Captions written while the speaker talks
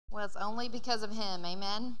Well, it's only because of him.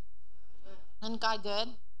 Amen. Isn't God good?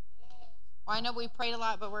 Well, I know we prayed a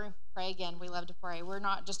lot, but we're going to pray again. We love to pray. We're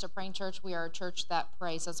not just a praying church. We are a church that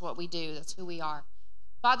prays. That's what we do. That's who we are.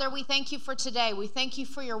 Father, we thank you for today. We thank you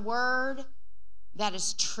for your word that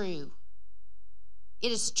is true.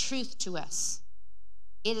 It is truth to us.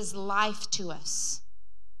 It is life to us.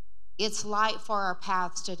 It's light for our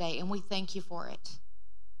paths today, and we thank you for it.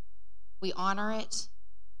 We honor it.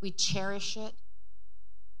 We cherish it.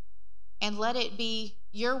 And let it be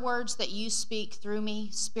your words that you speak through me,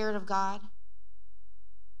 Spirit of God.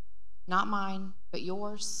 Not mine, but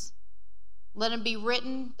yours. Let them be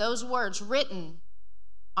written, those words written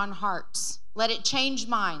on hearts. Let it change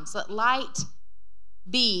minds. Let light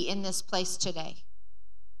be in this place today.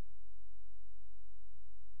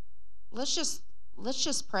 Let's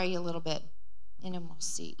just pray a little bit.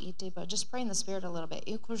 Just pray in the Spirit a little bit.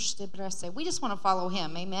 We just want to follow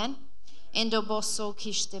him. Amen. Endoboso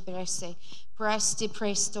kishtebrese, presti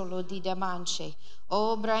presto lo di damanche.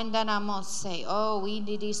 Oh, brandanamose. Oh, we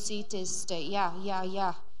did see this day.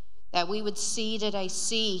 Yeah. That we would see today,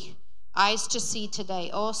 see. Eyes to see today.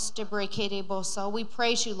 Oh, stebrekere boso. We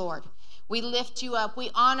praise you, Lord. We lift you up. We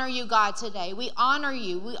honor you, God, today. We honor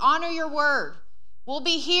you. We honor your word. We'll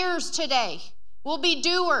be hearers today. We'll be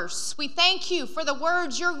doers. We thank you for the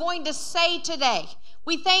words you're going to say today.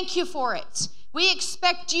 We thank you for it. We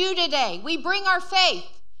expect you today. We bring our faith.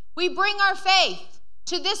 We bring our faith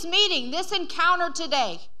to this meeting, this encounter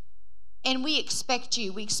today. And we expect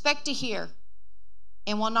you. We expect to hear.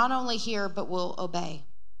 And we'll not only hear, but we'll obey.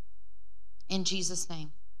 In Jesus'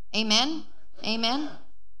 name. Amen. Amen.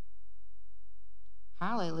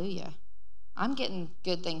 Hallelujah. I'm getting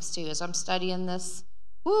good things too as I'm studying this.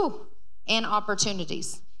 Woo! And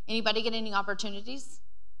opportunities. Anybody get any opportunities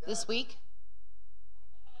this week?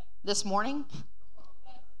 This morning?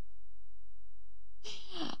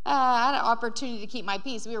 I had an opportunity to keep my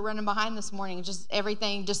peace. We were running behind this morning, just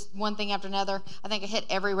everything, just one thing after another. I think I hit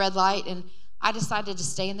every red light, and I decided to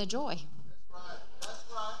stay in the joy. That's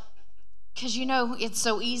right. Because, it's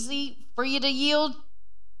so easy for you to yield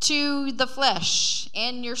to the flesh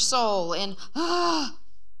and your soul and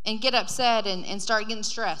get upset and start getting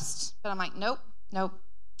stressed. But I'm like, nope.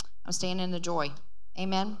 I'm staying in the joy.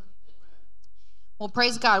 Amen. Well,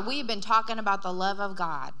 praise God. We've been talking about the love of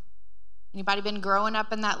God. Anybody been growing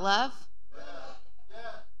up in that love? Yeah.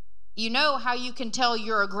 You know how you can tell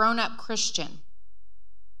you're a grown-up Christian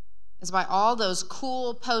is by all those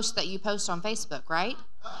cool posts that you post on Facebook, right?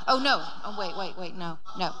 Oh, no. Oh, wait. No.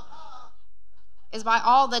 It's by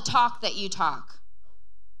all the talk that you talk.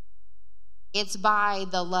 It's by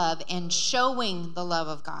the love and showing the love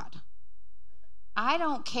of God. I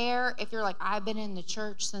don't care if you're like, I've been in the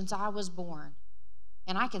church since I was born.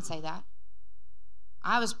 And I can say that.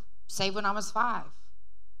 I was saved when I was 5.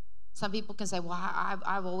 Some people can say, well,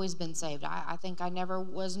 I've always been saved. I think I never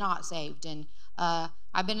was not saved. And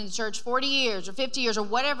I've been in the church 40 years or 50 years or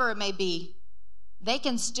whatever it may be. They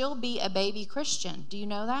can still be a baby Christian. Do you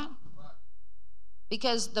know that?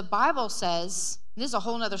 Because the Bible says, this is a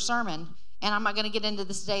whole other sermon, and I'm not going to get into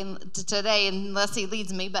this today unless he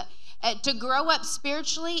leads me, but to grow up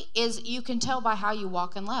spiritually is you can tell by how you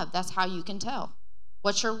walk in love. That's how you can tell.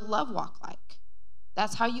 What's your love walk like?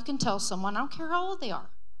 That's how you can tell someone, I don't care how old they are,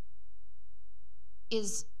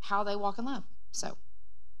 is how they walk in love. So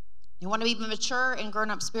you want to be mature and grown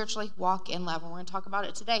up spiritually, walk in love. And we're going to talk about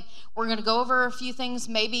it today. We're going to go over a few things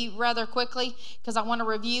maybe rather quickly because I want to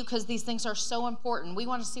review because these things are so important. We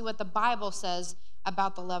want to see what the Bible says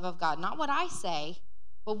about the love of God. Not what I say,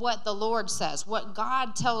 but what the Lord says, what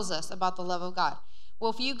God tells us about the love of God. Well,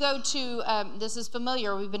 if you go to, this is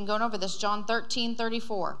familiar, we've been going over this, John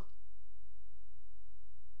 13:34.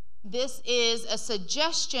 This is a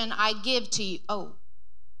suggestion I give to you.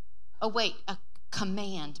 A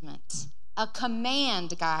commandment. A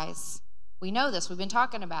command, guys. We know this. We've been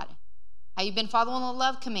talking about it. Have you been following the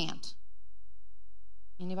love command?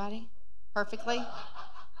 Anybody? Perfectly?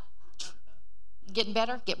 Getting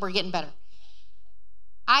better? We're getting better.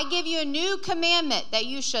 I give you a new commandment that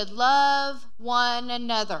you should love one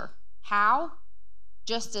another. How?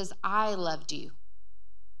 Just as I loved you.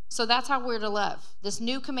 So that's how we're to love. This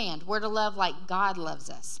new command, we're to love like God loves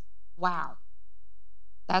us. Wow.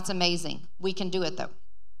 That's amazing. We can do it though.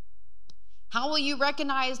 How will they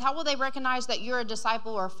recognize that you're a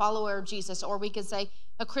disciple or a follower of Jesus? Or we could say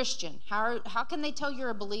a Christian. How can they tell you're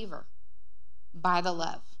a believer? By the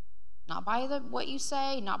love. Not by what you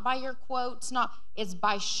say, not by your quotes, it's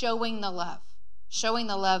by showing the love. Showing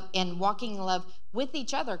the love and walking in love with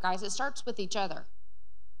each other, guys. It starts with each other.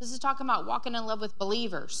 This is talking about walking in love with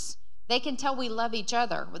believers. They can tell we love each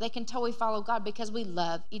other. They can tell we follow God because we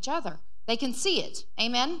love each other. They can see it.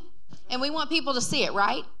 Amen? And we want people to see it,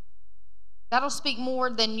 right? That'll speak more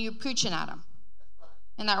than you preaching at them.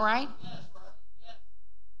 Isn't that right?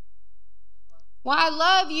 Well, I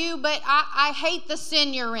love you, but I hate the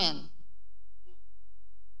sin you're in.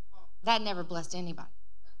 That never blessed anybody.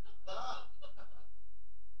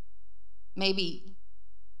 Maybe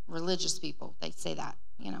religious people, they say that,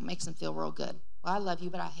 makes them feel real good. Well, I love you,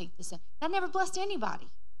 but I hate the sin. That never blessed anybody.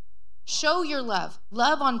 Show your love.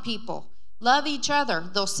 Love on people. Love each other.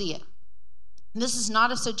 They'll see it. This is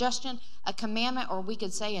not a suggestion, a commandment, or we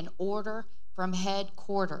could say an order from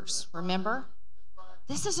headquarters. Remember?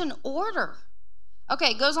 This is an order.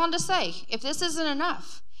 Okay, it goes on to say, if this isn't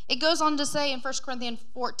enough, it goes on to say in 1 Corinthians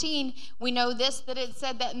 14, we know this, that it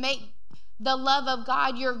said that make the love of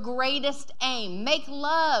God your greatest aim. Make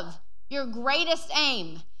love your greatest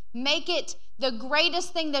aim. Make it the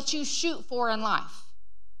greatest thing that you shoot for in life.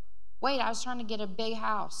 Wait, I was trying to get a big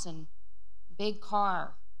house and big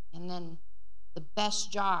car and then the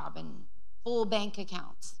best job and full bank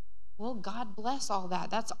accounts. Well, God bless all that.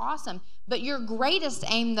 That's awesome. But your greatest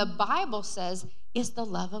aim, the Bible says, is the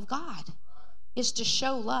love of God. Is to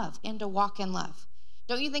show love and to walk in love.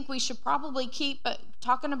 Don't you think we should probably keep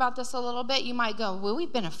talking about this a little bit? You might go, well,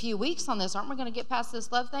 we've been a few weeks on this. Aren't we going to get past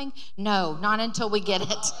this love thing? No, not until we get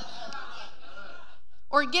it.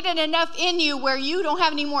 Or get it enough in you where you don't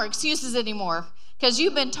have any more excuses anymore because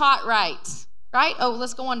you've been taught right. Right? Oh,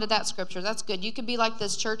 let's go on to that scripture. That's good. You could be like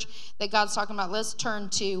this church that God's talking about. Let's turn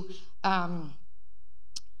to,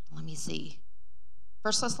 let me see,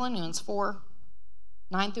 1 Thessalonians 4,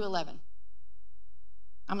 9 through 11.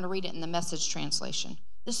 I'm going to read it in the Message translation.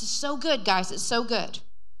 This is so good, guys. It's so good.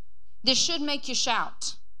 This should make you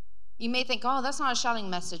shout. You may think, oh, that's not a shouting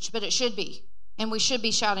message, but it should be. And we should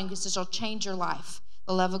be shouting because this will change your life.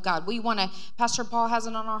 The love of God. We want to, Pastor Paul has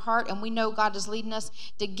it on our heart, and we know God is leading us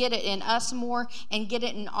to get it in us more and get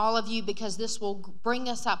it in all of you because this will bring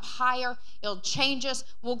us up higher. It'll change us.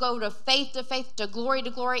 We'll go to faith, to glory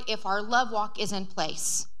if our love walk is in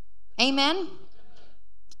place. Amen?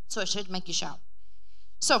 So it should make you shout.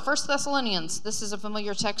 So 1 Thessalonians, this is a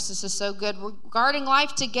familiar text. This is so good. Regarding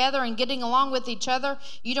life together and getting along with each other,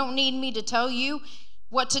 you don't need me to tell you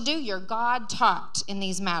what to do. You're God taught in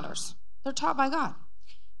these matters. They're taught by God.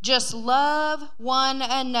 Just love one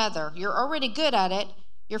another. You're already good at it.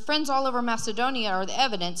 Your friends all over Macedonia are the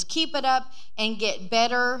evidence. Keep it up and get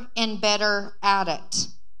better and better at it.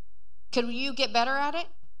 Could you get better at it?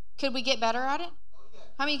 Could we get better at it?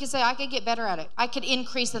 How many can say, I could get better at it? I could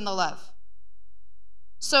increase in the love.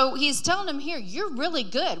 So he's telling them here, you're really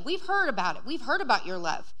good. We've heard about it. We've heard about your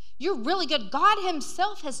love. You're really good. God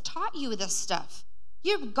himself has taught you this stuff.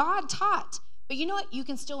 You're God taught. But you know what? You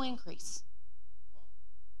can still increase.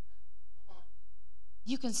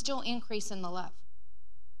 You can still increase in the love.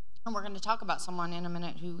 And we're going to talk about someone in a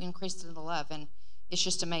minute who increased in the love, and it's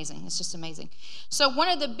just amazing. It's just amazing. So one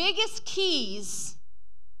of the biggest keys,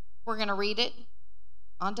 we're going to read it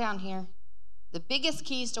on down here. The biggest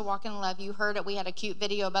keys to walking in love, you heard it. We had a cute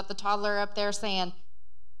video about the toddler up there saying,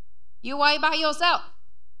 you way by yourself.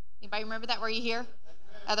 Anybody remember that? Were you here?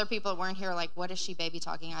 Other people that weren't here like, what is she baby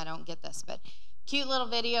talking? I don't get this. But cute little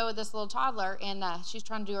video of this little toddler, and she's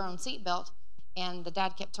trying to do her own seatbelt. And the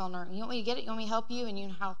dad kept telling her, you want me to get it? You want me to help you? And you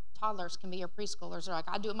know how toddlers can be, or preschoolers are like,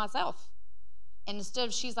 I do it myself. And instead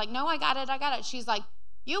of, she's like, no, I got it. She's like,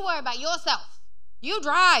 you worry about yourself. You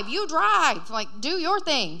drive. Like, do your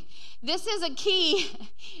thing. This is a key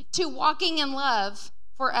to walking in love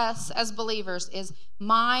for us as believers is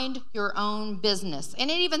mind your own business. And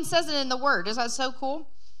it even says it in the word. Is that so cool?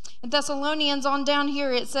 In Thessalonians on down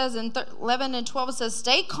here, it says in 11 and 12, it says,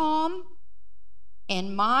 stay calm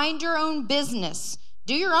and mind your own business.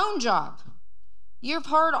 Do your own job. You've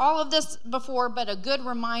heard all of this before, but a good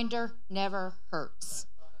reminder never hurts.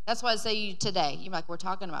 That's why I say to you today, you're like, we're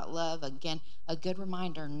talking about love again. A good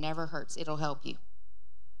reminder never hurts. It'll help you.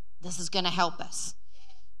 This is going to help us.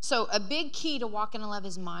 So a big key to walking in love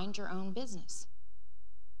is mind your own business.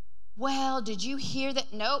 Well, did you hear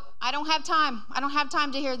that? Nope, I don't have time. I don't have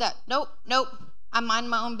time to hear that. Nope. I mind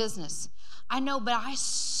my own business. I know, but I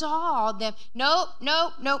saw them. Nope.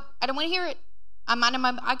 I don't want to hear it.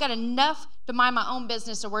 I got enough to mind my own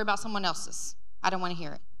business to worry about someone else's. I don't want to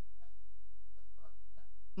hear it.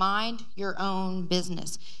 Mind your own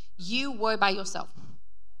business. You worry about yourself.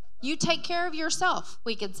 You take care of yourself,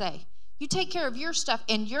 we could say. You take care of your stuff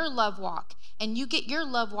and your love walk, and you get your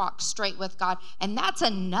love walk straight with God, and that's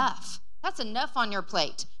enough. That's enough on your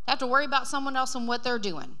plate. To have to worry about someone else and what they're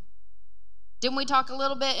doing. Didn't we talk a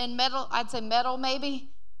little bit in metal, I'd say metal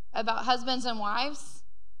maybe, about husbands and wives?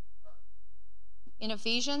 in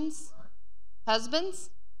Ephesians?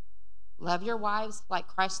 Husbands, love your wives like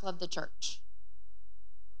Christ loved the church.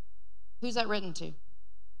 Who's that written to?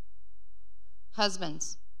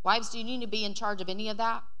 Husbands. Wives, do you need to be in charge of any of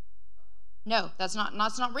that? No, that's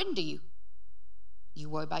not written to you. You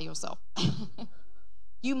worry about yourself.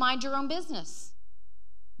 You mind your own business.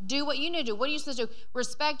 Do what you need to do. What are you supposed to do?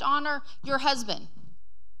 Respect, honor your husband.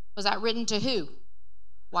 Was that written to who?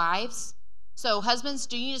 Wives. So husbands,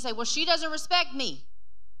 do you need to say, well, she doesn't respect me?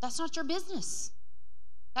 That's not your business.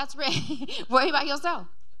 That's worry about yourself.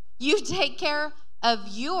 You take care of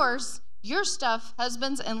your stuff,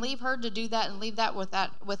 husbands, and leave her to do that and leave that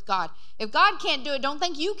with God. If God can't do it, don't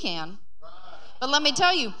think you can. But let me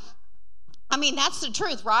tell you, that's the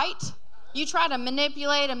truth, right? You try to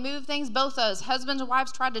manipulate and move things. Both us, husbands and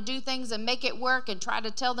wives, try to do things and make it work and try to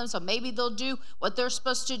tell them so maybe they'll do what they're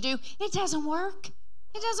supposed to do. It doesn't work.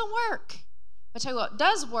 It doesn't work. But tell you what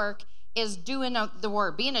does work is doing the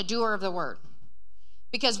word, being a doer of the word.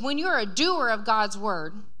 Because when you're a doer of God's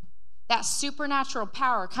word, that supernatural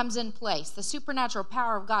power comes in place. The supernatural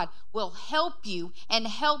power of God will help you and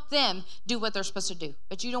help them do what they're supposed to do.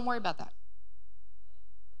 But you don't worry about that.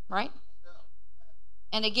 Right?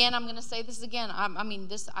 And again, I'm going to say this again.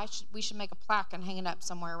 We should make a plaque and hang it up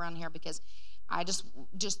somewhere around here because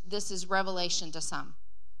this is revelation to some.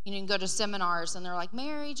 You can go to seminars and they're like,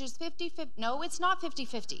 marriage is 50-50. No, it's not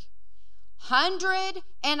 50-50. 100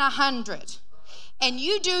 and 100. And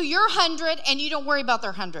you do your 100 and you don't worry about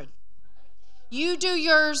their 100. You do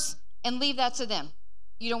yours and leave that to them.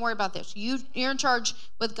 You don't worry about this. You're in charge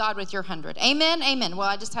with God with your 100. Amen? Amen. Well,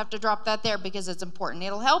 I just have to drop that there because it's important.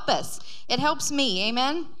 It'll help us. It helps me.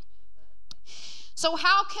 Amen? So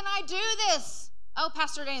how can I do this? Oh,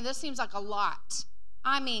 Pastor Dana, this seems like a lot.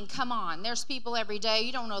 Come on. There's people every day.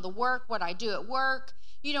 You don't know the work, what I do at work.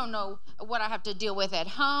 You don't know what I have to deal with at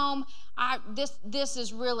home. This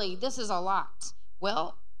is a lot.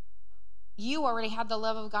 Well, you already have the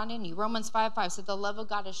love of God in you. Romans 5:5 said the love of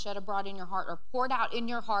God is shed abroad in your heart or poured out in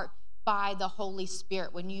your heart by the Holy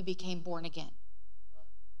Spirit when you became born again.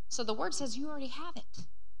 So the word says you already have it.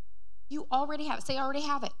 You already have it. Say, I already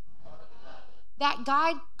have it. That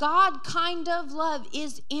God kind of love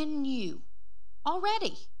is in you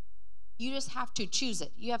already. You just have to choose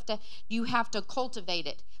it. You have to cultivate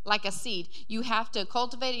it like a seed. You have to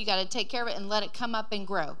cultivate it. You got to take care of it and let it come up and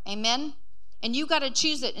grow. Amen? And you got to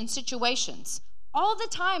choose it in situations. All the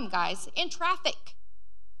time, guys, in traffic.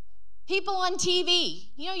 People on TV.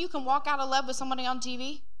 You can walk out of love with somebody on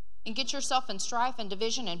TV and get yourself in strife and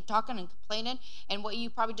division and talking and complaining. And what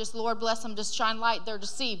you probably just, Lord bless them, just shine light. They're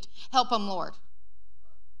deceived. Help them, Lord.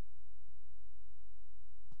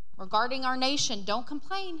 Regarding our nation, don't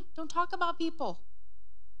complain. Don't talk about people.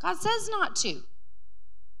 God says not to.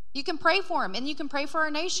 You can pray for them, and you can pray for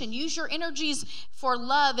our nation. Use your energies for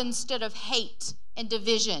love instead of hate and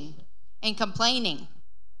division and complaining.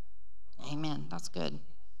 Amen. That's good.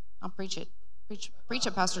 I'll preach it. Preach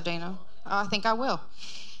it, Pastor Dana. I think I will.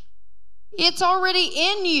 It's already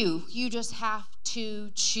in you. You just have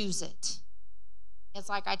to choose it. It's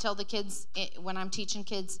like I tell the kids when I'm teaching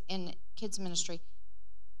kids in kids ministry,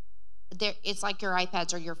 it's like your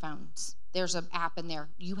iPads or your phones. There's an app in there.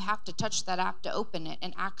 You have to touch that app to open it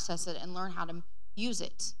and access it and learn how to use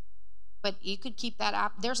it. But you could keep that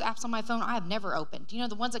app. There's apps on my phone I have never opened.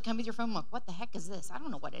 The ones that come with your phone, I'm like, what the heck is this? I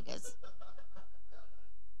don't know what it is.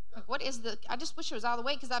 Like, what is I just wish it was out of the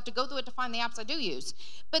way because I have to go through it to find the apps I do use.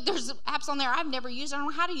 But there's apps on there I've never used. I don't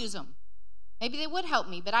know how to use them. Maybe they would help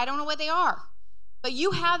me, but I don't know what they are. But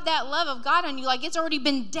you have that love of God on you, like it's already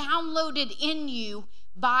been downloaded in you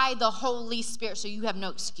by the Holy Spirit, so you have no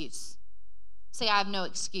excuse. Say, I have no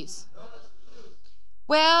excuse.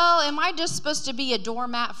 Well, am I just supposed to be a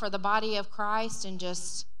doormat for the body of Christ and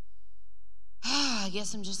just, I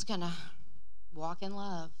guess I'm just going to walk in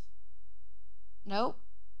love? Nope.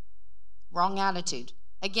 Wrong attitude.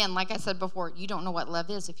 Again, like I said before, you don't know what love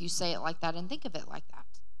is if you say it like that and think of it like that.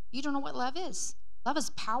 You don't know what love is. Love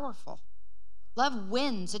is powerful. Love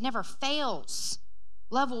wins. It never fails.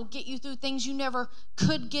 Love will get you through things you never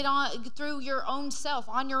could get on through your own self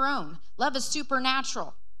on your own. Love is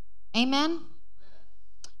supernatural. Amen?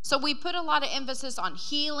 So we put a lot of emphasis on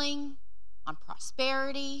healing, on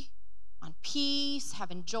prosperity, on peace,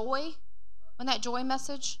 having joy. Wasn't that joy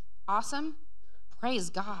message awesome? Praise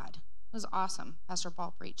God. It was awesome. Pastor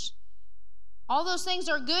Paul preached. All those things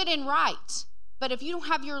are good and right. But if you don't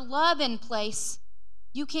have your love in place,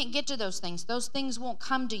 you can't get to those things. Those things won't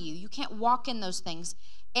come to you. You can't walk in those things.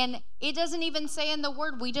 And it doesn't even say in the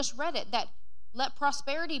word, we just read it, that let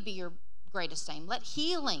prosperity be your greatest aim. Let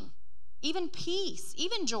healing, even peace,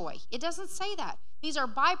 even joy. It doesn't say that. These are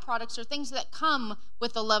byproducts or things that come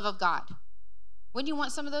with the love of God. Wouldn't you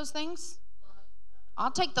want some of those things?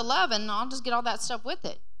 I'll take the love and I'll just get all that stuff with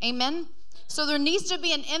it. Amen? So there needs to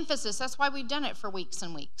be an emphasis. That's why we've done it for weeks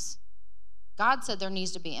and weeks. God said there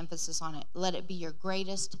needs to be emphasis on it. Let it be your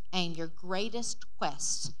greatest aim, your greatest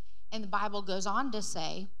quest. And the Bible goes on to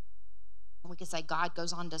say, we could say God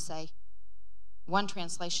goes on to say, one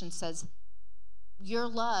translation says, your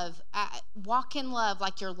love, walk in love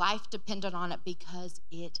like your life depended on it, because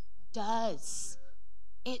it does.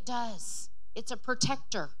 It does. It's a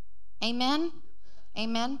protector. Amen?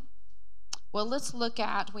 Amen. Well, let's look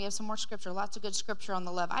at, we have some more scripture, lots of good scripture on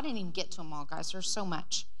the love. I didn't even get to them all, guys. There's so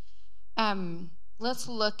much. Let's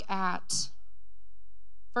look at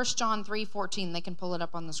 1 John 3:14. They can pull it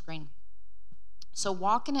up on the screen. So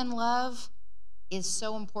walking in love is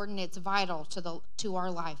so important. It's vital to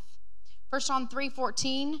our life. 1 John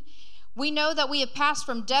 3:14, we know that we have passed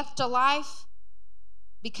from death to life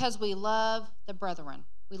because we love the brethren.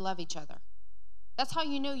 We love each other. That's how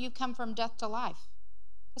you know you've come from death to life.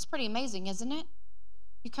 That's pretty amazing, isn't it?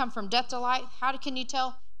 You come from death to life. How can you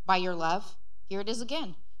tell? By your love. Here it is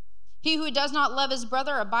again. He who does not love his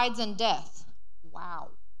brother abides in death.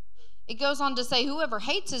 Wow. It goes on to say, whoever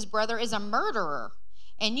hates his brother is a murderer,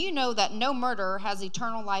 and you know that no murderer has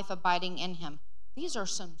eternal life abiding in him. These are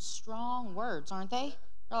some strong words, aren't they?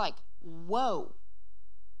 They're like, whoa,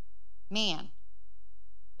 man.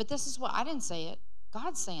 But this is what, I didn't say it.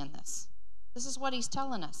 God's saying this. This is what he's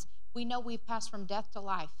telling us. We know we've passed from death to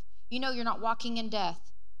life. You know you're not walking in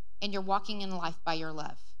death, and you're walking in life by your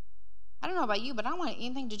love. I don't know about you, but I don't want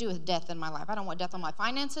anything to do with death in my life. I don't want death on my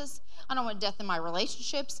finances. I don't want death in my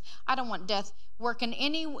relationships. I don't want death working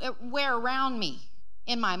anywhere around me.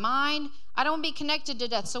 In my mind, I don't want to be connected to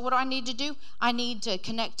death. So what do I need to do? I need to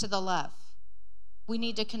connect to the love. We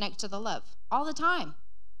need to connect to the love all the time.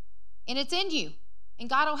 And it's in you. And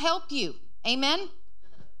God will help you. Amen?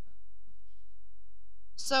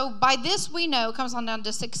 So by this we know, comes on down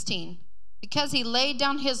to 16, because he laid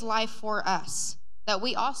down his life for us, that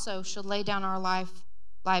we also should lay down our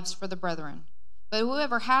lives for the brethren. But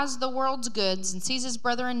whoever has the world's goods and sees his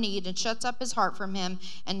brother in need and shuts up his heart from him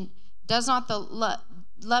and does not love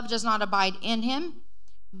does not abide in him.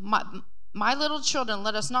 My little children,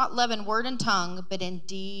 let us not love in word and tongue, but in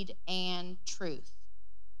deed and truth.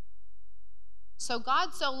 So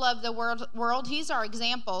God so loved the world, he's our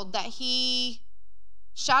example, that he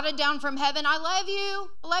shouted down from heaven, I love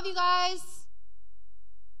you guys.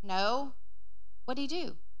 No. What did he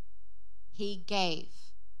do? He gave.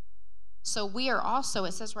 So we are also,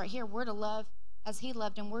 it says right here, we're to love as he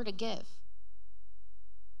loved, and we're to give.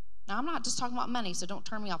 Now, I'm not just talking about money, so don't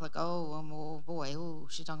turn me off like, oh boy,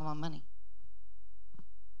 she's talking about money.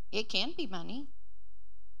 It can be money.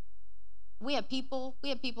 We had people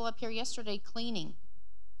up here yesterday cleaning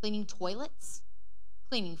toilets,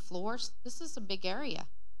 cleaning floors. This is a big area.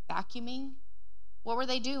 Vacuuming. What were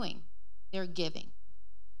they doing? They're giving.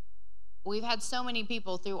 We've had so many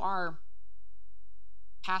people through our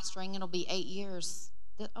pastoring. It'll be 8 years.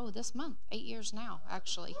 This month. 8 years now,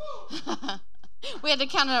 actually. We had to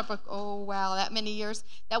count it up like, oh, wow, that many years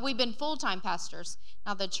that we've been full-time pastors.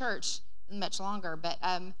 Now, the church is much longer, but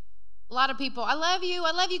a lot of people, I love you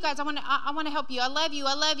guys. I want to help you. I love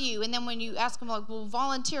you. And then when you ask them, like, well,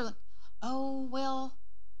 volunteer, like, oh, well,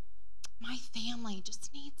 my family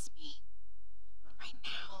just needs me right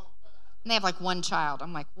now. And they have like one child.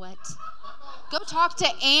 I'm like, what? Go talk to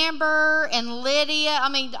Amber and Lydia. I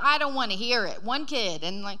mean, I don't want to hear it. One kid.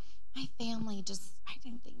 And like, my family I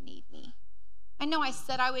think they need me. I know I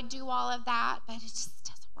said I would do all of that, but it just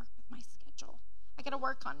doesn't work with my schedule. I got to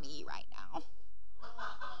work on me right now.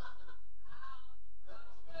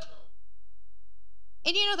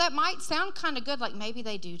 And you know, that might sound kind of good. Like maybe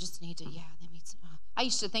they do just need to, they need some. I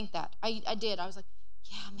used to think that. I did. I was like,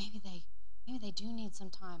 yeah, maybe they do need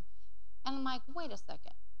some time. And I'm like, wait a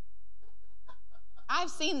second. I've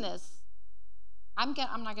seen this. I'm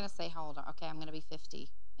not going to say how old. Okay, I'm going to be 50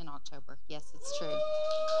 in October. Yes, it's true.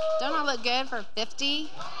 Don't I look good for 50?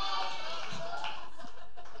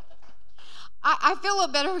 I feel a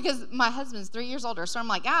little better because my husband's 3 years older. So I'm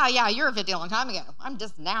like, yeah, you're 50 a long time ago. I'm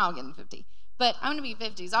just now getting 50. But I'm going to be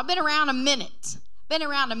 50. So I've been around a minute.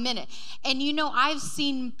 And you know, I've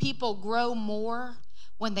seen people grow more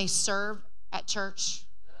when they serve at church.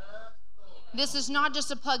 This is not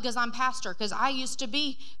just a plug because I'm pastor, because I used to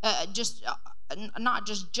be not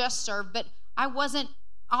just serve, but I wasn't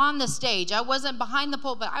on the stage. I wasn't behind the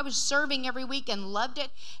pulpit. I was serving every week and loved it.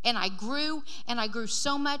 And I grew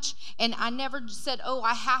so much. And I never said, oh,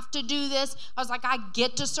 I have to do this. I was like, I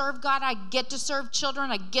get to serve God. I get to serve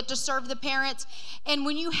children. I get to serve the parents. And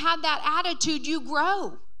when you have that attitude, you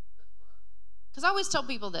grow. Because I always tell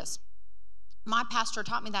people this. My pastor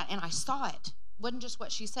taught me that, and I saw it. It wasn't just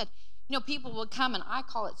what she said. You know, people would come, and I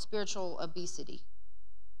call it spiritual obesity.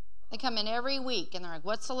 They come in every week, and they're like,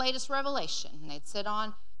 what's the latest revelation? And they'd sit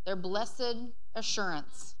on their blessed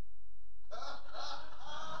assurance.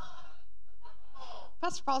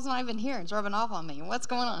 Pastor Paul's not even here. It's rubbing off on me. What's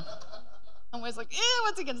going on? I'm always like,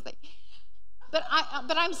 what's he going to say? But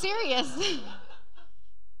I'm serious.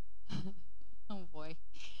 Oh, boy.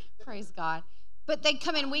 Praise God. But they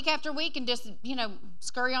come in week after week and just,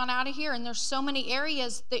 scurry on out of here. And there's so many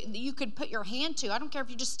areas that you could put your hand to. I don't care if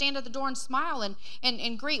you just stand at the door and smile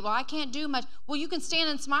and greet. Well, I can't do much. Well, you can stand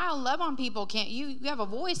and smile and love on people, can't you? You have a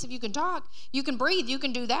voice. If you can talk, you can breathe. You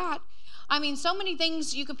can do that. I mean, so many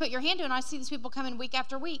things you could put your hand to. And I see these people come in week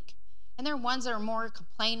after week. And they're ones that are more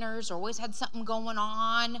complainers or always had something going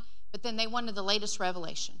on. But then they wanted the latest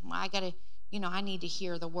revelation. Well, I got to, I need to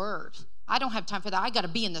hear the word. I don't have time for that. I got to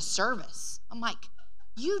be in the service. I'm like,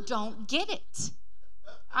 you don't get it.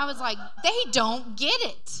 I was like, they don't get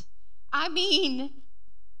it. I mean,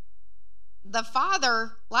 the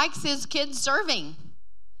Father likes his kids serving.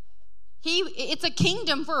 It's a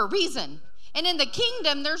kingdom for a reason. And in the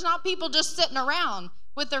kingdom, there's not people just sitting around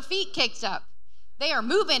with their feet kicked up. They are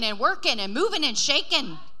moving and working and moving and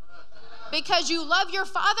shaking. Because you love your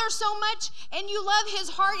Father so much and you love his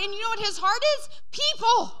heart. And you know what his heart is?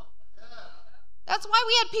 People. That's why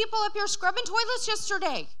we had people up here scrubbing toilets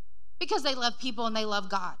yesterday. Because they love people and they love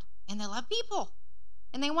God. And they love people.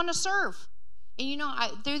 And they want to serve. And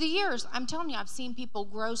through the years, I'm telling you, I've seen people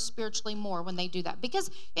grow spiritually more when they do that. Because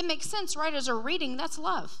it makes sense, right? As they're reading, that's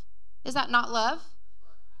love. Is that not love?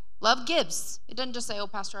 Love gives. It doesn't just say, oh,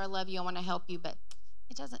 Pastor, I love you, I want to help you, but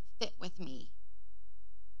it doesn't fit with me.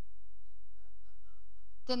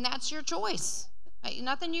 Then that's your choice.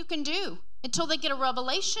 Nothing you can do until they get a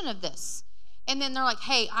revelation of this. And then they're like,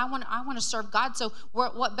 hey, I want to serve God, so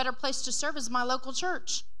what better place to serve is my local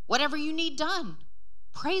church? Whatever you need done.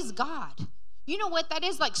 Praise God. You know what? That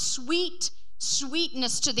is like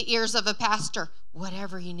sweetness to the ears of a pastor.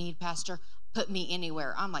 Whatever you need, Pastor, put me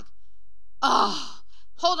anywhere. I'm like, oh,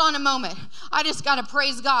 hold on a moment. I just got to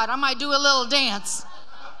praise God. I might do a little dance.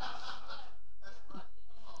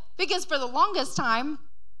 Because for the longest time,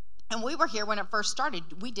 and we were here when it first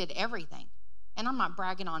started, we did everything. And I'm not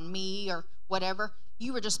bragging on me or whatever.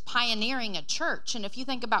 You were just pioneering a church. And if you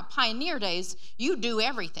think about pioneer days, you do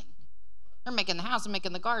everything. They're making the house, they're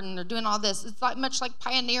making the garden, they're doing all this. It's much like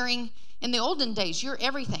pioneering in the olden days. You're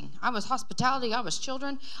everything. I was hospitality, I was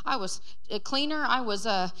children, I was a cleaner, I was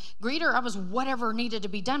a greeter, I was whatever needed to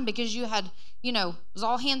be done because you had, it was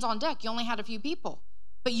all hands on deck. You only had a few people.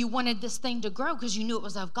 But you wanted this thing to grow because you knew it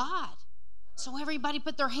was of God. So everybody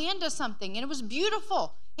put their hand to something, and it was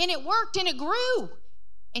beautiful, and it worked, and it grew.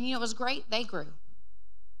 And it was great. They grew.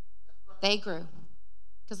 They grew.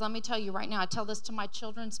 Because let me tell you right now, I tell this to my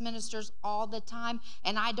children's ministers all the time,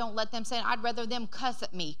 and I don't let them say it. I'd rather them cuss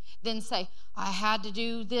at me than say, I had to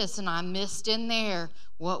do this, and I missed in there.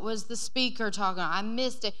 What was the speaker talking about? I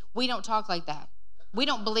missed it. We don't talk like that. We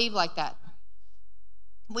don't believe like that.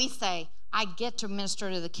 We say, I get to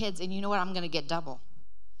minister to the kids, and you know what? I'm going to get double.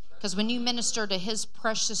 Because when you minister to his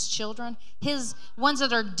precious children, his ones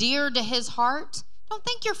that are dear to his heart, don't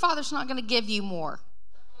think your Father's not going to give you more.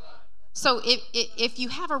 So if you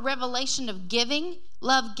have a revelation of giving,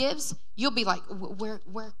 love gives, you'll be like, where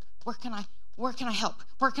can I help?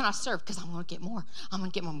 Where can I serve? Because I'm going to get more. I'm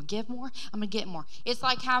going to get more. I'm going to give more. I'm going to get more. It's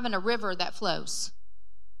like having a river that flows.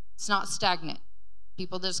 It's not stagnant.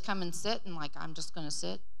 People just come and sit and like, I'm just going to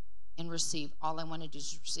sit and receive. All I want to do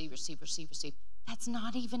is receive, receive, receive, receive. That's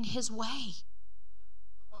not even his way.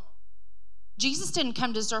 Jesus didn't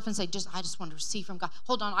come to this earth and say, I just want to receive from God.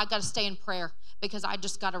 Hold on, I got to stay in prayer because I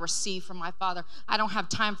just got to receive from my Father. I don't have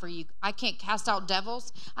time for you. I can't cast out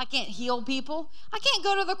devils. I can't heal people. I can't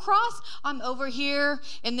go to the cross. I'm over here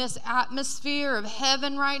in this atmosphere of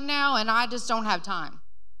heaven right now, and I just don't have time.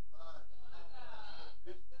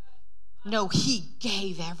 No, he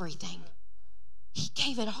gave everything. He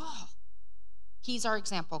gave it all. He's our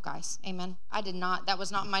example, guys. Amen. I did not. That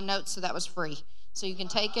was not in my notes, so that was free. So you can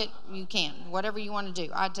take it. You can. Whatever you want to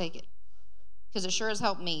do, I'd take it. Because it sure has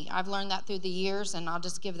helped me. I've learned that through the years, and I'll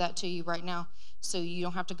just give that to you right now so you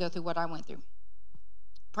don't have to go through what I went through.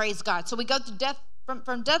 Praise God. So we go through death,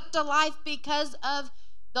 from death to life because of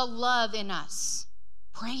the love in us.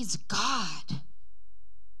 Praise God.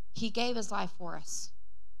 He gave his life for us.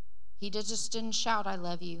 He just didn't shout, I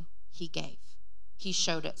love you. He gave. He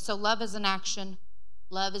showed it. So love is an action.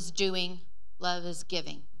 Love is doing. Love is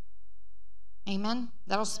giving. Amen?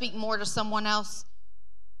 That'll speak more to someone else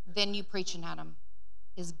than you preaching at them,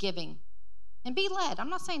 is giving. And be led. I'm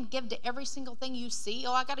not saying give to every single thing you see.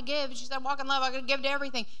 Oh, I got to give. She said, walk in love. I got to give to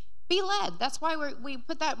everything. Be led. That's why we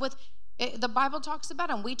put that with, the Bible talks about,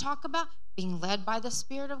 and we talk about being led by the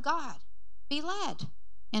Spirit of God. Be led.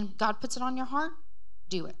 And God puts it on your heart,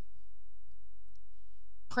 do it.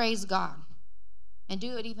 Praise God. And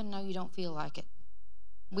do it even though you don't feel like it.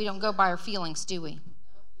 We don't go by our feelings, do we?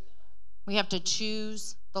 We have to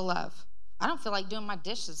choose the love. I don't feel like doing my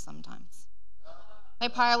dishes sometimes. They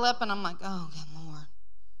pile up and I'm like, oh, good Lord.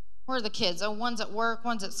 Where are the kids? Oh, one's at work,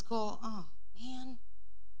 one's at school. Oh, man.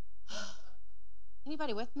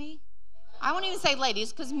 Anybody with me? I won't even say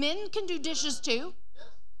ladies, because men can do dishes too.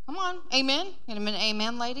 Come on. Amen.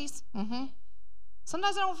 Amen, ladies.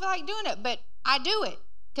 Sometimes I don't feel like doing it, but I do it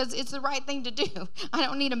because it's the right thing to do. I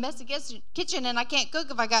don't need a messy kitchen, and I can't cook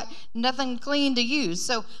if I got nothing clean to use.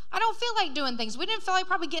 So I don't feel like doing things. We didn't feel like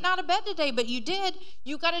probably getting out of bed today, but you did.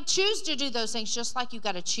 You got to choose to do those things, just like you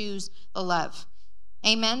got to choose the love.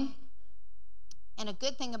 Amen. And a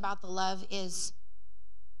good thing about the love is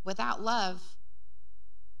without love,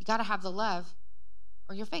 you got to have the love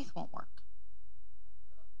or your faith won't work.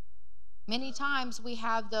 Many times we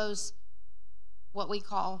have those, what we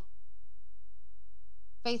call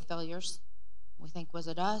faith failures. We think, was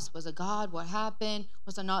it us? Was it God? What happened?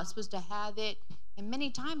 Was I not supposed to have it? And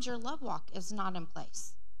many times your love walk is not in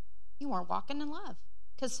place. You weren't walking in love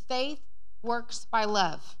because faith works by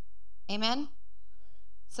love. Amen?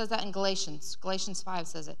 It says that in Galatians. Galatians 5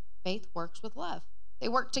 says it. Faith works with love. They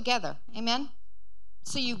work together. Amen?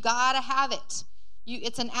 So you got to have it.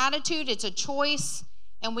 It's an attitude. It's a choice.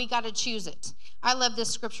 And we got to choose it. I love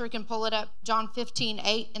this scripture. You can pull it up. John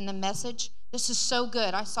 15:8 in the Message. This is so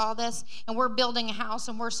good. I saw this, and we're building a house,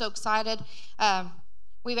 and we're so excited.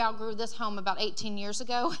 We've outgrew this home about 18 years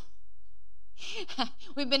ago.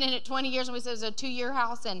 We've been in it 20 years, and we said it was a 2-year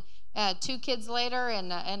house, and 2 kids later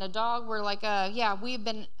and a dog. We're like, yeah, we've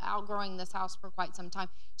been outgrowing this house for quite some time.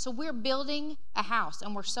 So we're building a house,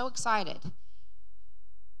 and we're so excited.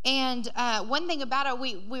 And one thing about it,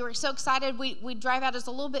 we were so excited. We drive out. It's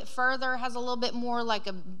a little bit further, has a little bit more like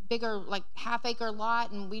a bigger, like half-acre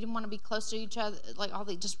lot, and we didn't want to be close to each other, like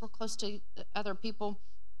just real close to other people,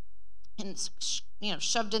 and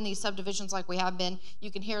shoved in these subdivisions like we have been.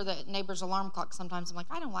 You can hear the neighbor's alarm clock sometimes. I'm like,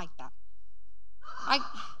 I don't like that.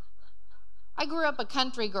 I grew up a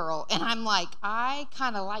country girl, and I'm like, I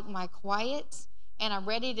kind of like my quiet. And I'm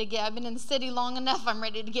ready to I've been in the city long enough, I'm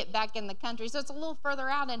ready to get back in the country. So it's a little further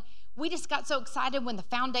out, and we just got so excited when the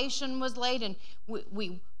foundation was laid, and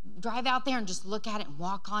we drive out there and just look at it and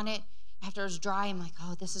walk on it. After it's dry, I'm like,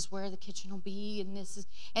 oh, this is where the kitchen will be,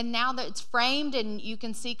 and now that it's framed, and you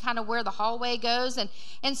can see kind of where the hallway goes,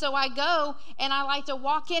 and so I go, and I like to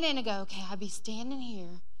walk in and I go, okay, I'll be standing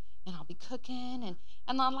here, and I'll be cooking,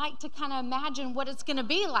 and I like to kind of imagine what it's going to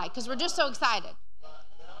be like, because we're just so excited.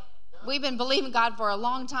 We've been believing God for a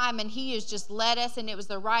long time, and He has just led us, and it was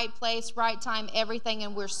the right place, right time, everything,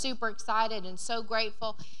 and we're super excited and so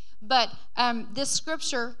grateful. But this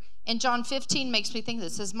scripture in John 15 makes me think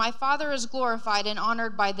this. It says, my Father is glorified and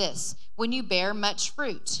honored by this, when you bear much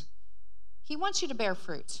fruit. He wants you to bear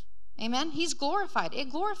fruit. Amen? He's glorified. It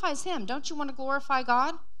glorifies Him. Don't you want to glorify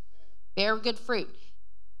God? Bear good fruit.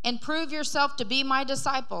 And prove yourself to be my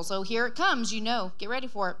disciples. Oh, here it comes. Get ready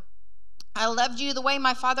for it. I loved you the way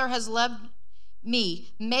my Father has loved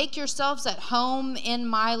me. Make yourselves at home in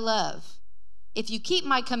my love. If you keep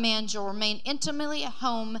my commands, you'll remain intimately at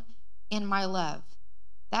home in my love.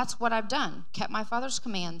 That's what I've done. Kept my Father's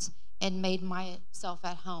commands and made myself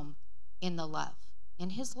at home in the love,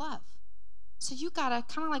 in His love. So you got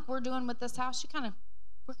to, kind of like we're doing with this house, we're going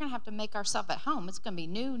to have to make ourselves at home. It's going to be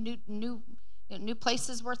new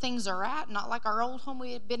places where things are at, not like our old home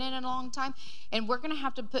we had been in a long time. And we're going to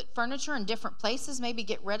have to put furniture in different places, maybe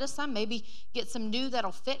get rid of some, maybe get some new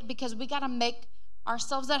that'll fit, because we got to make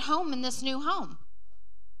ourselves at home in this new home.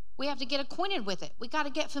 We have to get acquainted with it. We got to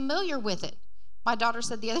get familiar with it. My daughter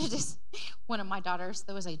said the other day, one of my daughters,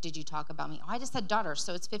 there was like, did you talk about me? Oh, I just said daughter,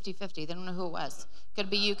 so it's 50-50. They don't know who it was. Could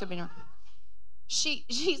be you, could be her.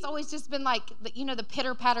 She's always just been like, the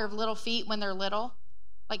pitter-patter of little feet when they're little.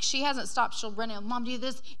 Like, she hasn't stopped. She'll run in, Mom, do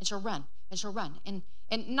this, and she'll run, and she'll run. And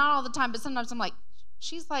not all the time, but sometimes I'm like,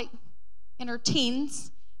 she's like in her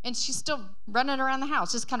teens, and she's still running around the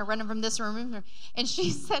house, just kind of running from this room. And she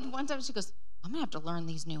said one time, she goes, I'm going to have to learn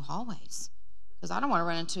these new hallways, because I don't want to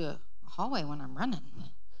run into a hallway when I'm running.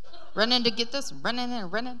 Running to get this, running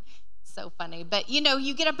and running. So funny. But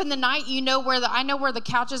you get up in the night, I know where the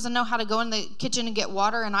couch is and know how to go in the kitchen and get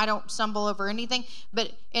water, and I don't stumble over anything.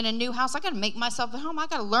 But in a new house, I got to make myself at home. I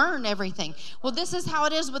got to learn everything. Well, this is how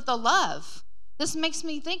it is with the love. This makes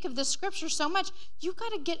me think of this scripture so much. You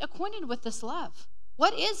got to get acquainted with this love.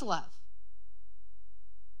 What is love?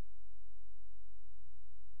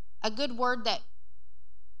 A good word that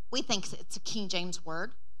we think it's a King James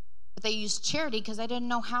word, but they used charity because they didn't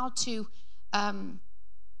know how to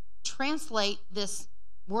translate this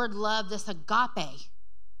word love. This agape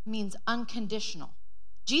means unconditional.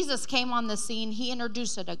 Jesus came on the scene. He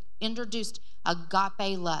introduced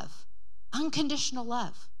agape love, unconditional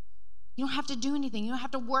love. You don't have to do anything. You don't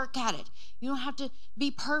have to work at it. You don't have to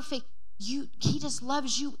be perfect. He just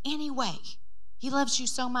loves you anyway. He loves you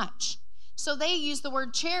so much. So they use the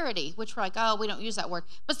word charity, which we're like, oh, we don't use that word.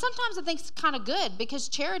 But sometimes I think it's kind of good because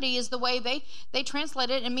charity is the way they translate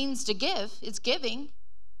it. It means to give. It's giving.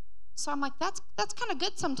 So I'm like, that's kind of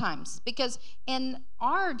good sometimes, because in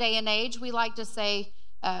our day and age, we like to say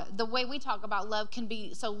the way we talk about love can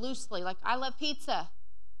be so loosely. Like, I love pizza.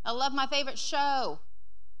 I love my favorite show.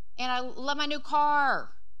 And I love my new car.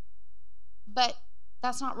 But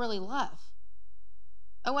that's not really love.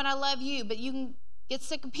 Oh, and I love you, but you can get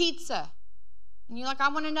sick of pizza. And you're like, I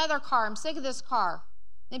want another car. I'm sick of this car.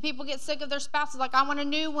 Then people get sick of their spouses, like, I want a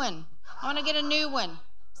new one. I want to get a new one.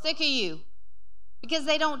 Sick of you. Because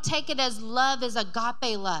they don't take it as love as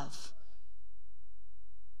agape love.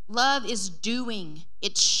 Love is doing.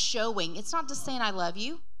 It's showing. It's not just saying I love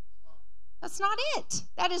you. That's not it.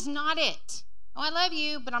 That is not it. Oh, I love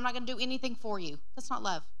you, but I'm not going to do anything for you. That's not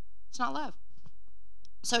love. It's not love.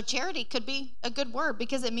 So charity could be a good word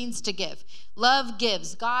because it means to give. Love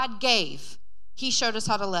gives. God gave. He showed us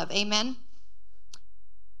how to love. Amen?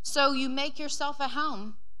 So you make yourself at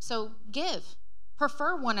home. So give.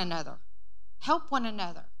 Prefer one another. Help one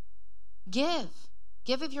another. Give.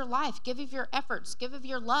 Give of your life. Give of your efforts. Give of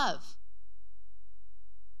your love.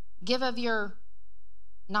 Give of your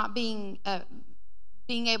not being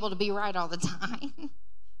able to be right all the time.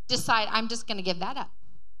 Decide, I'm just going to give that up.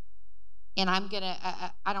 And I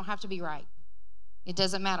don't have to be right. It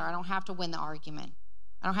doesn't matter. I don't have to win the argument.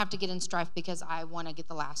 I don't have to get in strife because I want to get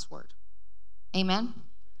the last word. Amen?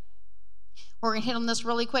 We're going to hit on this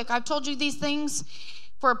really quick. I've told you these things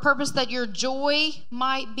for a purpose that your joy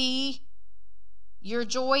might be your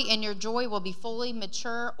joy, and your joy will be fully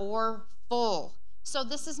mature or full. So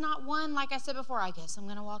this is not one, like I said before, I guess I'm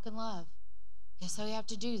going to walk in love. Guess I have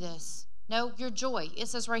to do this. No, your joy. It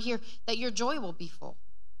says right here that your joy will be full.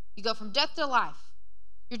 You go from death to life.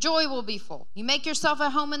 Your joy will be full. You make yourself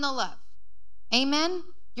at home in the love. Amen?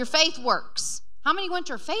 Your faith works. How many want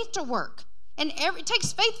your faith to work? And it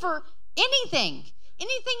takes faith for anything.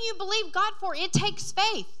 Anything you believe God for, it takes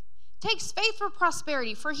faith. It takes faith for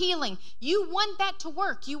prosperity, for healing. You want that to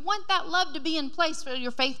work. You want that love to be in place for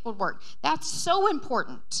your faith would work. That's so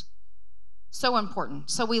important. So important.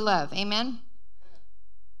 So we love. Amen?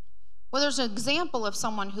 Well, there's an example of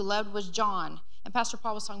someone who loved was John. And Pastor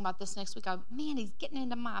Paul was talking about this next week. Man, he's getting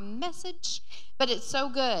into my message. But it's so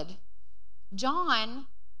good. John,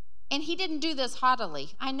 and he didn't do this haughtily.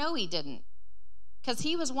 I know he didn't. Because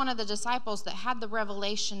he was one of the disciples that had the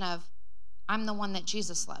revelation of, I'm the one that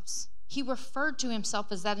Jesus loves. He referred to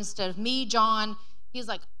himself as that instead of me, John. He's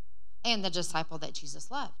like, and the disciple that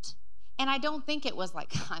Jesus loved. And I don't think it was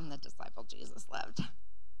like, I'm the disciple Jesus loved.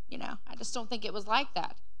 I just don't think it was like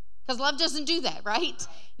that. Because love doesn't do that, right?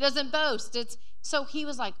 It doesn't boast. So he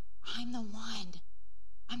was like, I'm the one.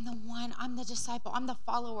 I'm the one. I'm the disciple. I'm the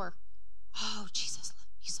follower. Oh, Jesus loved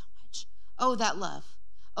me so much. Oh, that love.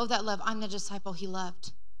 Oh, that love. I'm the disciple he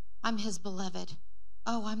loved. I'm his beloved.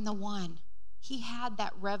 Oh, I'm the one. He had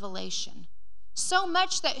that revelation. So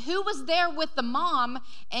much that who was there with the mom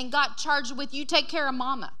and got charged with, you take care of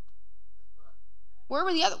mama? Where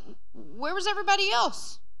was everybody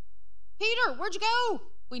else? Peter, where'd you go?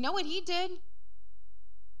 We know what he did.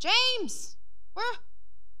 James, where?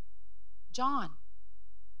 John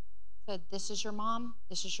said, this is your mom,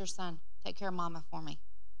 this is your son. Take care of mama for me.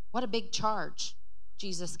 What a big charge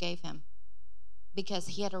Jesus gave him because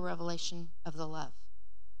he had a revelation of the love.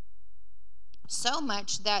 So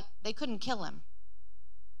much that they couldn't kill him.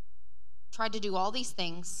 Tried to do all these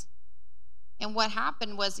things. And what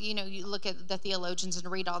happened was, you look at the theologians and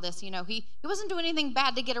read all this, he wasn't doing anything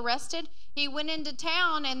bad to get arrested. He went into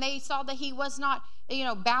town and they saw that he was not,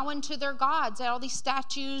 bowing to their gods. They had all these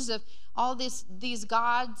statues of all these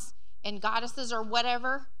gods and goddesses or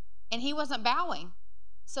whatever, and he wasn't bowing.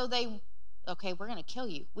 So they okay, we're going to kill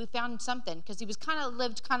you. We found something, because he was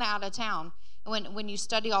lived out of town. And when you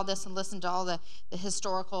study all this and listen to all the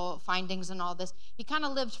historical findings and all this, he kind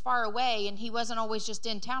of lived far away, and he wasn't always just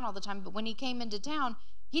in town all the time. But when he came into town,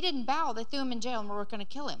 he didn't bow. They threw him in jail, and we were going to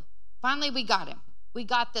kill him. Finally, we got him. We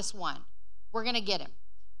got this one. We're going to get him.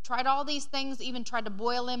 Tried all these things, even tried to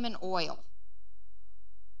boil him in oil.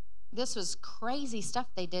 This was crazy stuff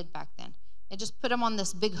they did back then. They just put him on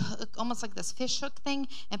this big hook, almost like this fish hook thing,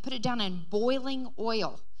 and put it down in boiling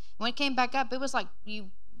oil. When it came back up, it was like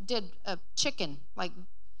you did a chicken, like,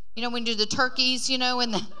 when you do the turkeys, and I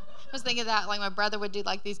was thinking that, like my brother would do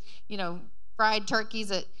like these, fried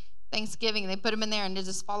turkeys at Thanksgiving, and they put them in there and they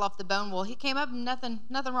just fall off the bone. Well, he came up and nothing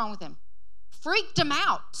wrong with him. Freaked him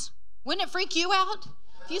out. Wouldn't it freak you out?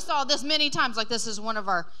 If you saw this many times, like this is one of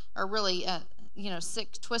our really,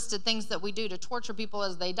 sick, twisted things that we do to torture people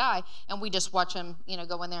as they die, and we just watch him,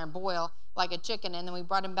 go in there and boil like a chicken, and then we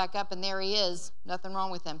brought him back up, and there he is, nothing wrong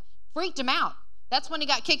with him. Freaked him out. That's when he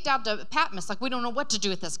got kicked out to Patmos. Like, we don't know what to do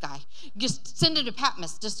with this guy. Just send him to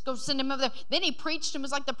Patmos. Just go send him over there. Then he preached and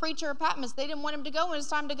was like the preacher of Patmos. They didn't want him to go when it's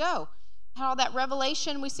time to go. Had all that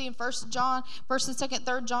revelation we see in 1st and 2nd,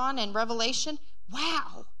 3rd John, and Revelation.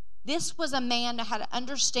 Wow. This was a man that had an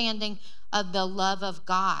understanding of the love of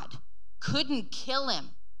God. Couldn't kill him.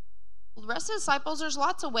 Well, the rest of the disciples, there's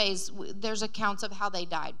lots of ways. There's accounts of how they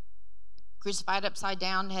died. Crucified upside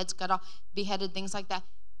down, heads cut off, beheaded, things like that.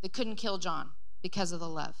 They couldn't kill John because of the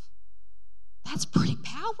love. That's pretty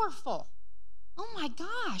powerful. Oh my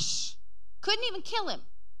gosh. Couldn't even kill him.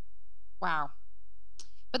 Wow.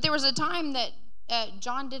 But there was a time that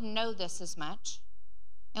John didn't know this as much.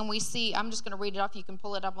 And we see, I'm just going to read it off. You can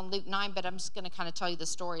pull it up on Luke 9, but I'm just going to kind of tell you the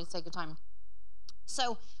story and sake of time.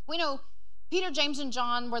 So we know Peter, James, and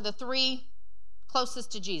John were the three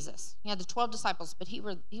closest to Jesus. He had the 12 disciples, but they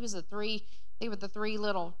were the three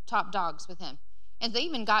little top dogs with him. And they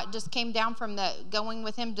even came down from going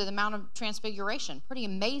with him to the Mount of Transfiguration. Pretty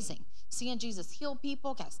amazing. Seeing Jesus heal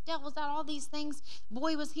people, cast devils out, all these things.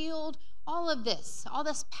 Boy was healed, all this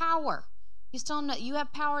power. He's telling them that you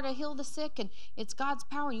have power to heal the sick, and it's God's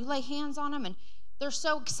power. You lay hands on them, and they're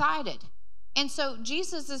so excited. And so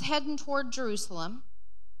Jesus is heading toward Jerusalem.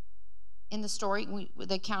 In the story,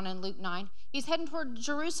 they count in Luke 9. He's heading toward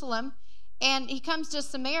Jerusalem, and he comes to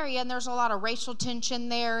Samaria, and there's a lot of racial tension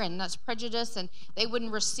there, and that's prejudice, and they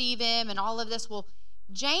wouldn't receive him, and all of this. Well,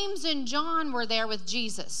 James and John were there with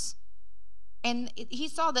Jesus, and he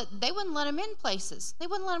saw that they wouldn't let him in places. They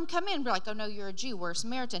wouldn't let him come in. Be like, oh, no, you're a Jew. We're a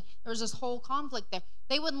Samaritan. There was this whole conflict there.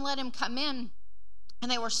 They wouldn't let him come in,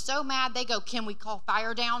 and they were so mad. They go, can we call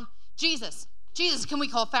fire down? Jesus, can we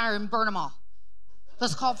call fire and burn them all?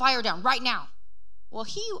 Let's call fire down right now. Well,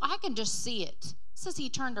 I can just see it. It says he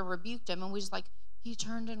turned and rebuked him, and we just like, he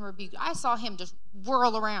turned and rebuked. I saw him just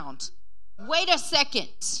whirl around. Wait a second.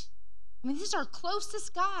 I mean, these are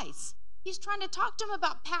closest guys. He's trying to talk to them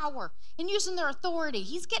about power and using their authority.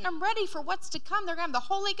 He's getting them ready for what's to come. They're going to have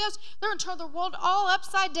the Holy Ghost. They're going to turn the world all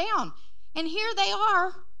upside down. And here they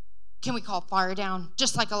are. Can we call fire down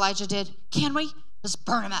just like Elijah did? Can we? Let's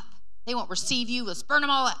burn them up. They won't receive you. Let's burn them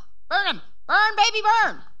all up. Burn them. Burn, baby,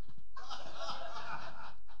 burn.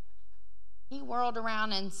 He whirled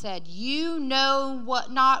around and said, you know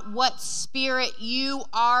not what spirit you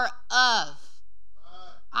are of.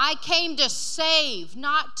 I came to save,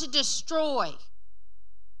 not to destroy.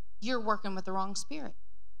 You're working with the wrong spirit.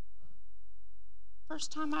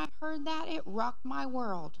 First time I heard that, it rocked my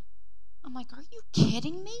world. I'm like, are you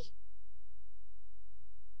kidding me?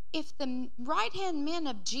 If the right-hand men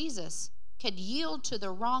of Jesus could yield to the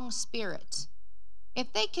wrong spirit,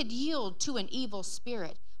 if they could yield to an evil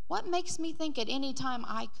spirit, what makes me think at any time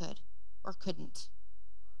I could or couldn't?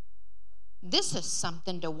 This is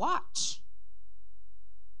something to watch.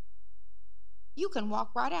 You can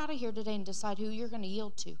walk right out of here today and decide who you're going to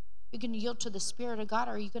yield to. You're going to yield to the Spirit of God,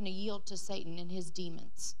 or are you going to yield to Satan and his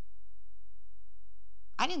demons?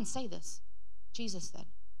 I didn't say this. Jesus said.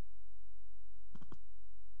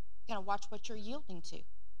 You got to watch what you're yielding to.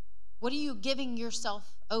 What are you giving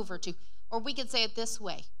yourself over to? Or we could say it this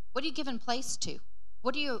way. What are you giving place to?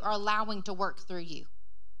 What are you allowing to work through you?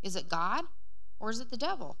 Is it God or is it the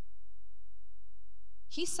devil?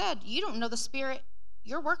 He said, you don't know the spirit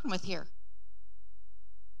you're working with here.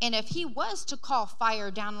 And if he was to call fire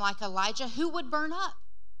down like Elijah, who would burn up?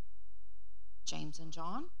 James and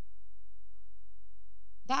John.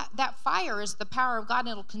 That fire is the power of God, and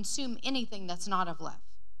it'll consume anything that's not of love.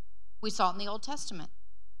 We saw it in the Old Testament.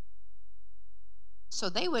 So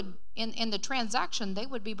they would, in the transaction, they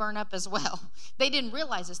would be burned up as well. They didn't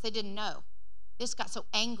realize this. They didn't know. They just got so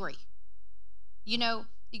angry. You know,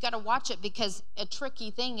 you got to watch it, because a tricky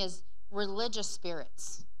thing is religious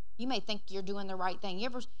spirits. You may think you're doing the right thing.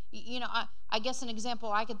 I guess an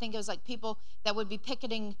example I could think of is like people that would be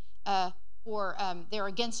picketing they're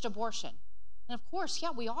against abortion. And of course,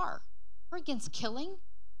 yeah, we are. We're against killing.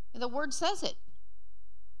 The word says it.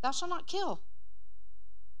 Thou shalt not kill.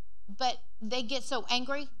 But they get so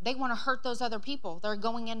angry, they want to hurt those other people. They're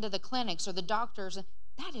going into the clinics or the doctors. And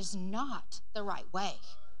that is not the right way.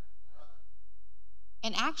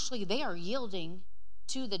 And actually, they are yielding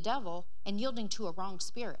to the devil and yielding to a wrong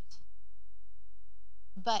spirit.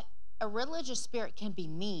 But a religious spirit can be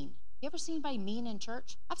mean. You ever seen anybody mean in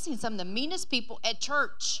church? I've seen some of the meanest people at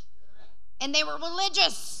church, and they were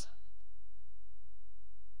religious.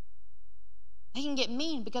 They can get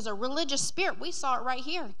mean because a religious spirit, we saw it right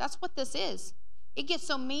here. That's what this is. It gets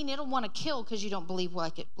so mean, it'll want to kill because you don't believe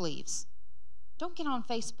like it believes. Don't get on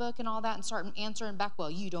Facebook and all that and start answering back, well,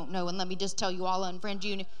 you don't know, and let me just tell you, I'll unfriend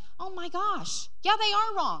you. Oh, my gosh. Yeah, they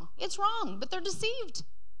are wrong. It's wrong, but they're deceived.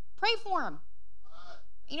 Pray for them.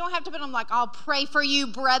 You don't have to put them like, I'll pray for you,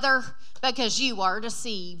 brother, because you are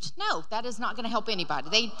deceived. No, that is not going to help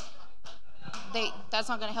anybody. That's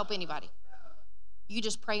not going to help anybody. You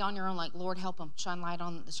just pray on your own, like, Lord, help them. Shine light.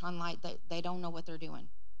 They don't know what they're doing.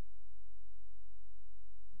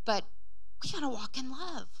 But we got to walk in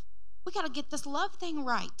love. We got to get this love thing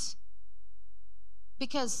right.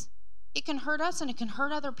 Because it can hurt us and it can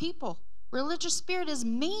hurt other people. Religious spirit is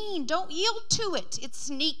mean. Don't yield to it. It's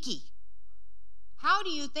sneaky. How do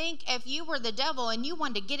you think if you were the devil and you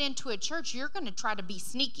wanted to get into a church, you're going to try to be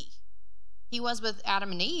sneaky? He was with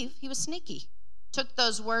Adam and Eve. He was sneaky. Took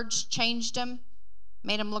those words, changed them,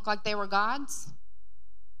 made them look like they were gods.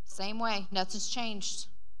 Same way. Nothing's changed.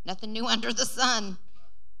 Nothing new under the sun.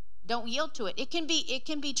 Don't yield to it. It can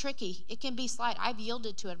be tricky. It can be slight. I've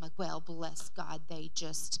yielded to it. I'm like, well, bless God. They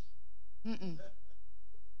just, And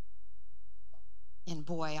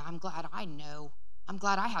boy, I'm glad I know. I'm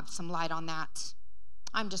glad I have some light on that.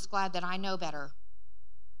 I'm just glad that I know better.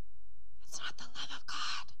 That's not the love of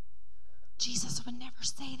God. Jesus would never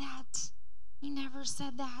say that. He never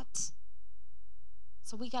said that.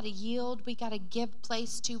 So we got to yield. We got to give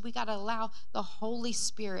place to. We got to allow the Holy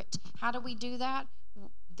Spirit. How do we do that?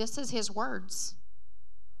 This is his words.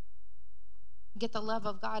 Get the love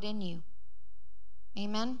of God in you.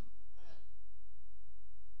 Amen?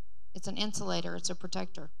 It's an insulator. It's a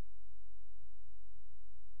protector.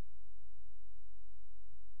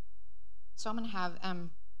 So I'm going to have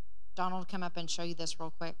Donald come up and show you this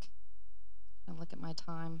real quick. I'll look at my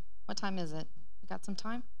time. What time is it? You got some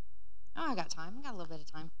time? Oh, I got time. I got a little bit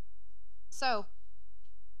of time. So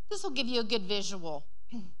this will give you a good visual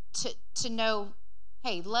to know,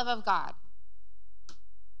 hey, love of God.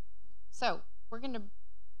 So we're going to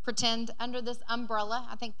pretend under this umbrella.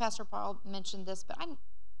 I think Pastor Paul mentioned this, but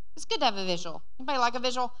it's good to have a visual. Anybody like a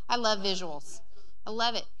visual? I love visuals. I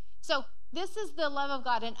love it. So this is the love of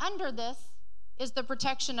God, and under this is the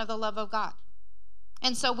protection of the love of God.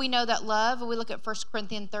 And so we know that love, we look at 1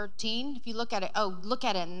 Corinthians 13. If you look at it, look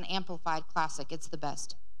at it in Amplified Classic. It's the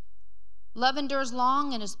best. Love endures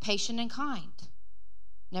long and is patient and kind.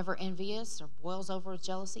 Never envious or boils over with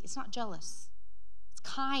jealousy. It's not jealous. It's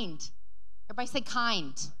kind. Everybody say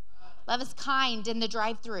kind. Love is kind in the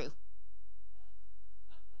drive-thru.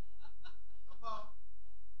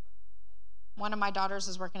 One of my daughters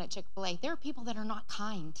is working at Chick-fil-A. There are people that are not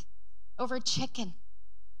kind over chicken.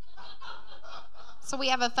 So we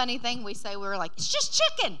have a funny thing. We say, we're like, it's just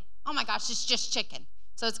chicken. Oh my gosh, it's just chicken.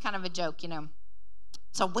 So it's kind of a joke, you know.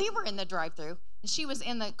 So we were in the drive-thru, and she was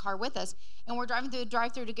in the car with us, and we're driving through the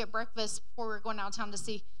drive-thru to get breakfast before we were going out of town to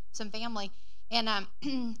see some family. And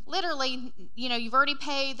literally, you know, you've already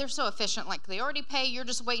paid. They're so efficient. Like, they already pay. You're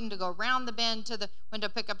just waiting to go around the bend to the window,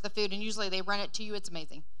 pick up the food, and usually they run it to you. It's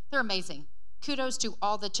amazing. They're amazing. Kudos to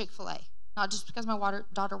all the Chick-fil-A. Not just because my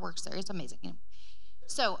daughter works there. It's amazing.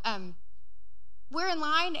 So we're in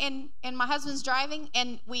line, and my husband's driving,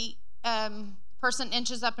 and person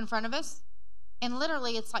inches up in front of us, and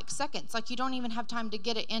literally it's like seconds. Like, you don't even have time to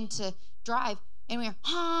get it into drive, and we're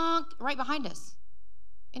honk right behind us.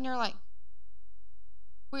 And you're like,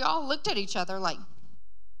 we all looked at each other like,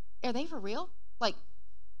 are they for real? Like,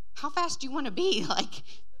 how fast do you want to be? Like,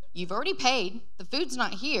 you've already paid. The food's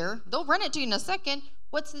not here. They'll run it to you in a second.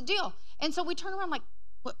 What's the deal? And so we turn around like,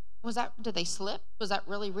 what was that? Did they slip? Was that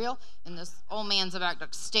really real? And this old man's about to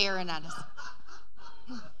staring at us.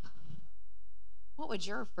 What would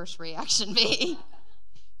your first reaction be?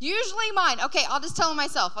 Usually mine, okay, I'll just tell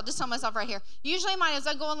myself right here. Usually mine, as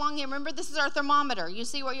I go along here, remember this is our thermometer. You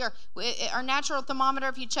see what our natural thermometer,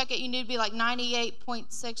 if you check it, you need to be like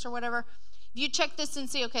 98.6 or whatever. If you check this and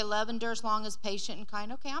see, okay, love endures long, is patient and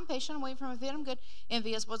kind. Okay, I'm patient. I'm waiting for my feet. I'm good.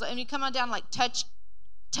 Envious. And you come on down like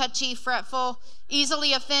touchy, fretful,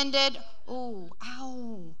 easily offended. Ooh,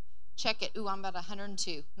 ow. Check it. Ooh, I'm about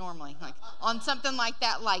 102 normally. Like on something like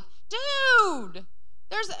that, like, dude,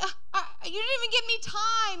 there's, you didn't even give me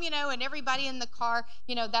time, and everybody in the car,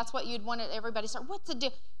 that's what you'd want everybody to start. What's the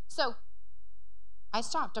deal? So I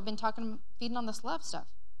stopped. I've been feeding on this love stuff,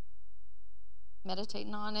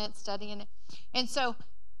 meditating on it, studying it. And so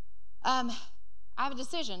I have a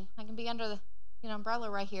decision. I can be under the umbrella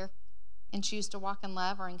right here and choose to walk in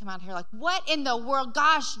love, or I can come out here like, what in the world?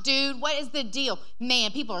 Gosh, dude, what is the deal?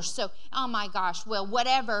 Man, people are so, oh my gosh, well,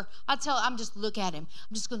 whatever. I'm just look at him.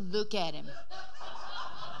 I'm just going to look at him.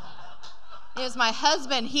 It was my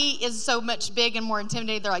husband. He is so much big and more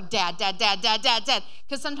intimidated. They're like, Dad.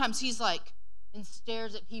 Because sometimes he's like, and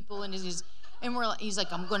stares at people, and he's like,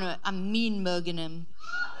 I'm mean mugging him.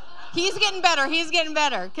 He's getting better.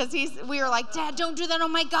 Because we were like, Dad, don't do that. Oh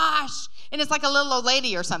my gosh. And it's like a little old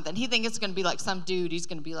lady or something. He thinks it's going to be like some dude. He's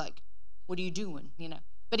going to be like, what are you doing?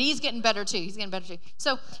 But he's getting better too.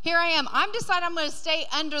 So here I am. I'm deciding I'm going to stay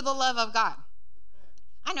under the love of God.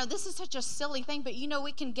 I know this is such a silly thing, but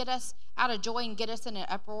it can get us out of joy and get us in an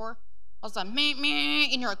uproar. All of a sudden, meh,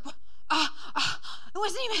 and you're like, it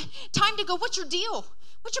wasn't even time to go, what's your deal?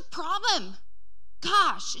 What's your problem?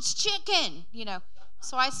 Gosh, it's chicken,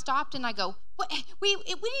 So I stopped and I go, what? We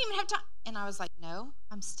didn't even have time. And I was like, no,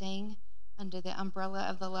 I'm staying under the umbrella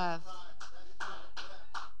of the love.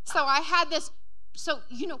 So I had this,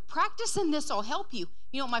 practicing this will help you.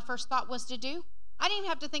 You know what my first thought was to do? I didn't even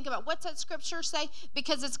have to think about what's that scripture say,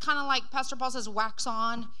 because it's kind of like Pastor Paul says, wax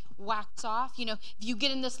on, wax off. If you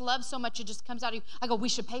get in this love so much, it just comes out of you. I go, we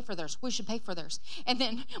should pay for theirs. And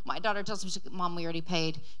then my daughter tells me, Mom, we already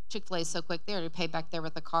paid. Chick-fil-A is so quick. They already paid back there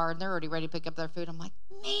with the card. They're already ready to pick up their food. I'm like,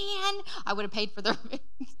 man, I would have paid for their food.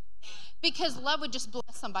 Because love would just bless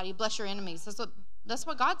somebody, bless your enemies. That's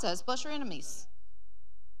what God says, bless your enemies.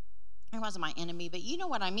 It wasn't my enemy, but you know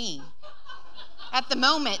what I mean. At the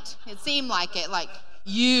moment, it seemed like it, like,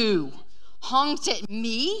 you honked at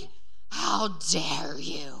me? How dare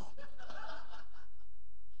you?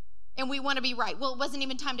 And we want to be right. Well, it wasn't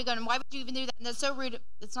even time to go. And why would you even do that? And that's so rude.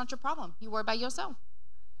 It's not your problem. You worry about yourself.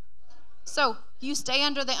 So you stay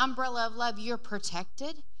under the umbrella of love. You're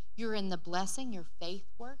protected. You're in the blessing. Your faith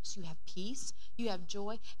works. You have peace. You have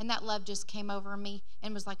joy. And that love just came over me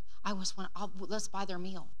and was like, let's buy their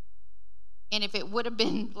meal. And if it would have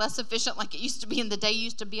been less efficient like it used to be in the day, you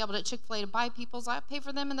used to be able to at Chick-fil-A to buy people's, I pay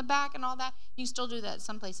for them in the back and all that. You still do that in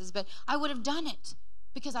some places. But I would have done it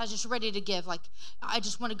because I was just ready to give. Like, I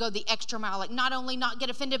just want to go the extra mile. Like, not only not get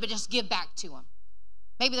offended, but just give back to them.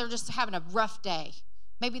 Maybe they're just having a rough day.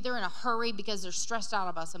 Maybe they're in a hurry because they're stressed out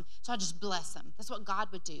about something. So I just bless them. That's what God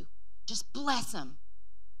would do. Just bless them,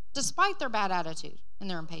 despite their bad attitude and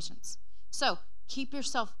their impatience. So keep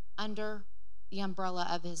yourself under the umbrella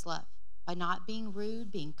of his love. By not being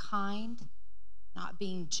rude, being kind, not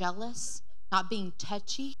being jealous, not being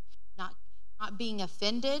touchy, not being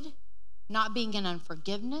offended, not being in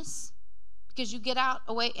unforgiveness. Because you get out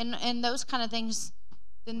away in those kind of things,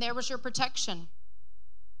 then there was your protection.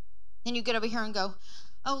 Then you get over here and go,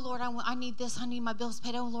 oh, Lord, I need this. I need my bills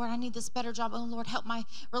paid. Oh, Lord, I need this better job. Oh, Lord, help my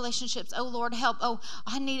relationships. Oh, Lord, help.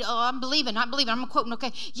 I'm believing. I'm quoting.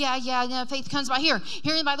 Okay, yeah. Faith comes by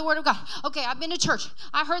hearing by the word of God. Okay, I've been to church.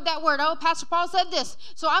 I heard that word. Oh, Pastor Paul said this,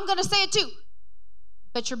 so I'm going to say it too.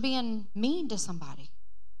 But you're being mean to somebody.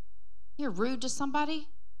 You're rude to somebody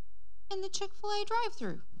in the Chick-fil-A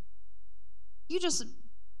drive-thru. You just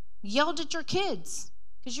yelled at your kids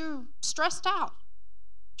because you're stressed out.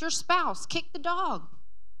 Your spouse kicked the dog.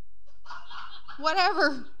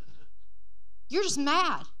 Whatever. You're just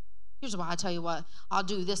mad. Here's why I tell you what, I'll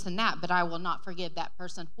do this and that, but I will not forgive that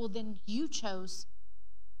person. Well, then you chose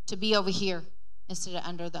to be over here instead of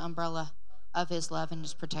under the umbrella of his love and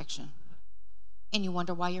his protection. And you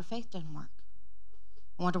wonder why your faith doesn't work.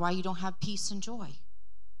 You wonder why you don't have peace and joy.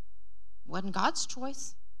 It wasn't God's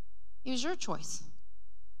choice. It was your choice.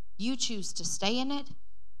 You choose to stay in it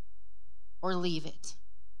or leave it.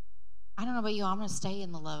 I don't know about you. I'm going to stay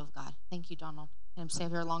in the love of God. Thank you, Donald. I'm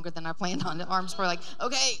staying here longer than I planned on. The arms were like,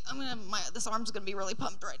 okay, this arm's going to be really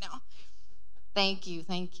pumped right now. Thank you.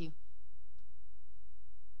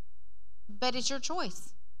 But it's your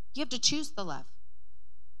choice. You have to choose the love.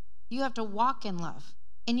 You have to walk in love.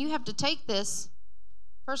 And you have to take this,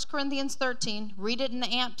 1 Corinthians 13, read it in the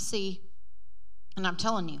AMP-C, and I'm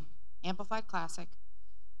telling you, Amplified Classic,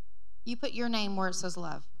 you put your name where it says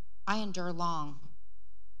love. I endure long,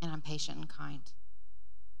 and I'm patient and kind.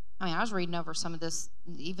 I was reading over some of this,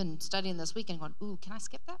 even studying this weekend, going, ooh, can I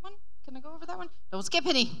skip that one? Can I go over that one? Don't skip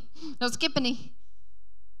any. Don't skip any.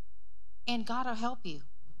 And God will help you.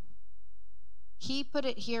 He put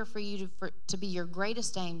it here for you to be your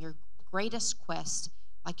greatest aim, your greatest quest.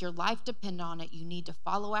 Like your life depend on it. You need to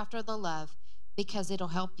follow after the love because it'll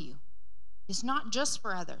help you. It's not just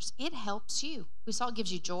for others. It helps you. We saw it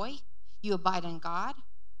gives you joy. You abide in God.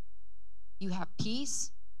 You have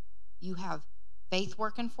peace. You have faith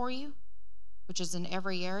working for you, which is in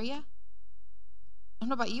every area. I don't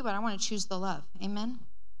know about you, but I want to choose the love. Amen?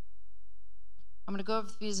 I'm going to go over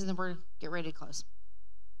these and then we're get ready to close.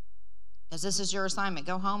 Because this is your assignment.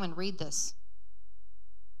 Go home and read this.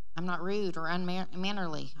 I'm not rude or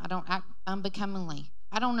unmannerly. I don't act unbecomingly.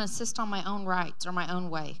 I don't insist on my own rights or my own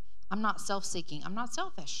way. I'm not self-seeking. I'm not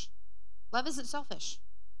selfish. Love isn't selfish.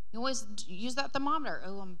 You always use that thermometer.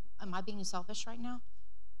 Oh, am I being selfish right now?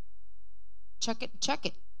 Check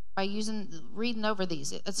it by reading over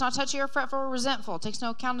these. It's not touchy or fretful or resentful. It takes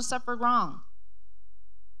no account of suffered wrong.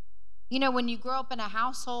 You know, when you grow up in a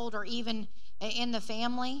household or even in the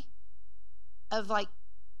family of like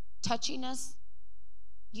touchiness,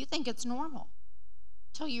 you think it's normal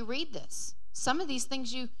until you read this. Some of these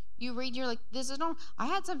things you read, you're like, this is normal. I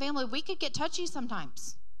had some family, we could get touchy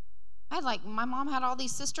sometimes. My mom had all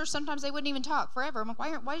these sisters. Sometimes they wouldn't even talk forever. I'm like,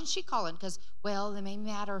 why didn't she call in? Because, well, they made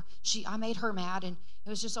me mad or I made her mad. And it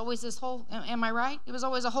was just always this whole, am I right? It was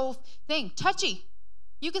always a whole thing. Touchy.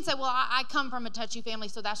 You can say, well, I come from a touchy family,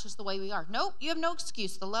 so that's just the way we are. Nope, you have no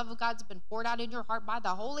excuse. The love of God's been poured out in your heart by the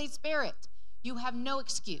Holy Spirit. You have no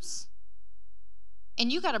excuse.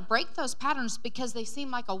 And you got to break those patterns because they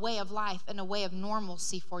seem like a way of life and a way of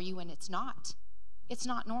normalcy for you, and it's not. It's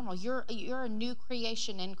not normal. You're a new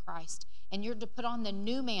creation in Christ, and you're to put on the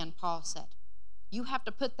new man, Paul said. You have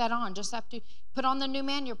to put that on. Just have to put on the new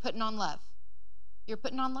man, you're putting on love. You're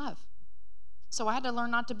putting on love. So I had to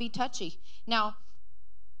learn not to be touchy. Now,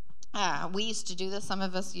 we used to do this. Some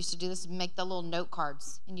of us used to do this, make the little note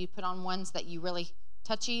cards, and you put on ones that you really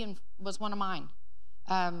touchy, and was one of mine.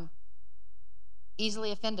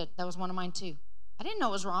 Easily offended. That was one of mine too. I didn't know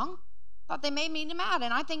it was wrong. Thought they made me mad,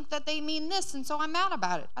 and I think that they mean this, and so I'm mad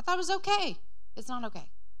about it. I thought it was okay. It's not okay.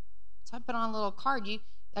 So I put on a little card.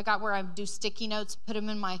 I got where I do sticky notes, put them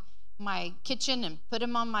in my kitchen, and put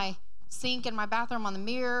them on my sink in my bathroom on the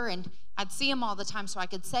mirror, and I'd see them all the time so I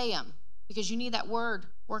could say them, because you need that word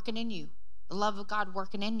working in you, the love of God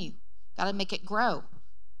working in you. Got to make it grow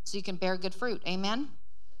so you can bear good fruit. Amen?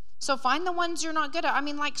 So find the ones you're not good at. I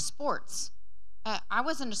mean, like sports. I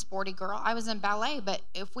wasn't a sporty girl. I was in ballet, but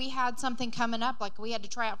if we had something coming up, like we had to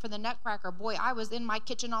try out for the Nutcracker, boy, I was in my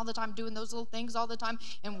kitchen all the time doing those little things all the time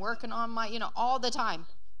and working on my, all the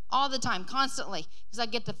time, constantly, because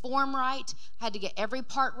I'd get the form right. I had to get every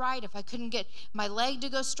part right. If I couldn't get my leg to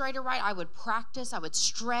go straight or right, I would practice. I would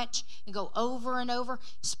stretch and go over and over.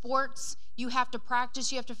 Sports, you have to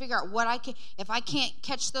practice. You have to figure out what I can. If I can't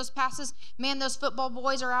catch those passes, man, those football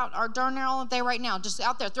boys are darn near all day right now, just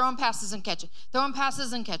out there throwing passes and catching, throwing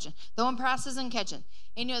passes and catching, throwing passes and catching.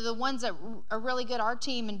 And the ones that are really good, our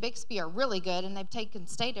team in Bixby are really good, and they've taken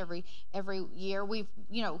state every year. We've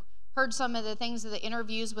heard some of the things of the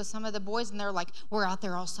interviews with some of the boys, and they're like, we're out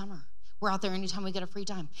there all summer. We're out there anytime we get a free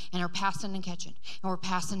time, and we're passing and catching, and we're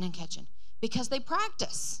passing and catching, because they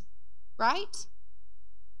practice, right?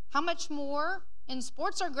 How much more, and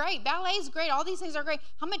sports are great, ballet is great, all these things are great.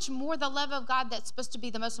 How much more the love of God that's supposed to be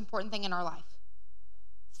the most important thing in our life?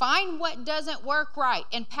 Find what doesn't work right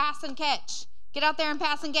and pass and catch. Get out there and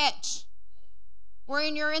pass and catch.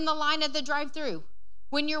 When you're in the line at the drive-thru,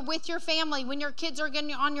 when you're with your family, when your kids are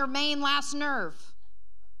getting on your main last nerve.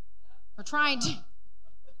 We're trying to.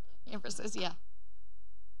 Amber says, yeah.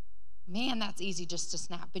 Man, that's easy just to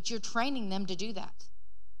snap. But you're training them to do that.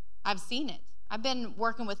 I've seen it. I've been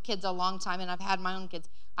working with kids a long time, and I've had my own kids.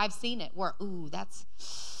 I've seen it where,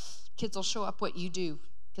 kids will show up what you do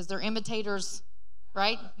because they're imitators,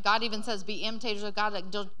 right? God even says, be imitators of God, like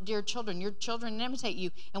dear children. Your children imitate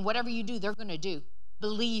you, and whatever you do, they're going to do.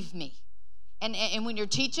 Believe me. And when you're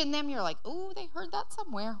teaching them, you're like, ooh, they heard that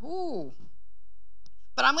somewhere. Ooh.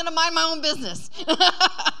 But I'm going to mind my own business.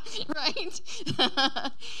 Right?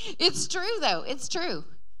 It's true, though. It's true.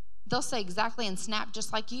 They'll say exactly and snap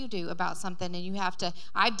just like you do about something, and you have to,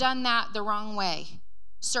 I've done that the wrong way.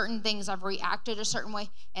 Certain things I've reacted a certain way,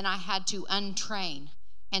 and I had to untrain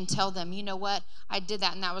and tell them, you know what? I did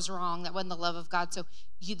that, and that was wrong. That wasn't the love of God. So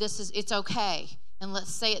it's okay. And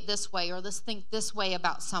let's say it this way, or let's think this way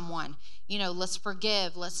about someone. Let's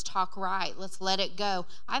forgive. Let's talk right. Let's let it go.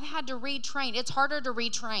 I've had to retrain. It's harder to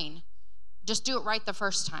retrain. Just do it right the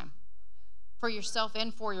first time for yourself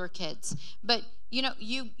and for your kids. But,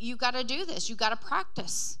 you got to do this. You got to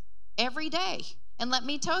practice every day. And let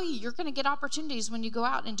me tell you, you're going to get opportunities when you go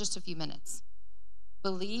out in just a few minutes.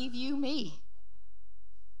 Believe you me.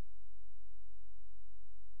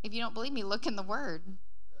 If you don't believe me, look in the Word.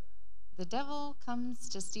 The devil comes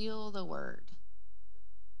to steal the Word.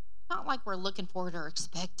 Not like we're looking for it or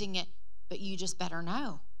expecting it, but you just better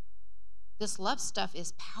know. This love stuff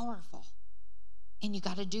is powerful. And you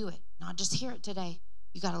got to do it. Not just hear it today.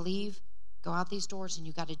 You got to leave, go out these doors, and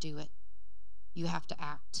you got to do it. You have to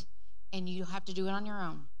act. And you don't have to do it on your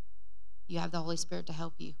own. You have the Holy Spirit to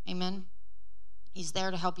help you. Amen? He's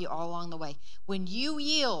there to help you all along the way. When you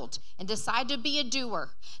yield and decide to be a doer,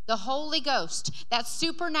 the Holy Ghost, that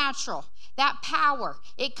supernatural, that power,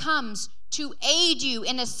 it comes to aid you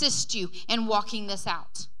and assist you in walking this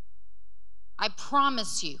out. I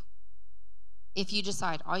promise you, if you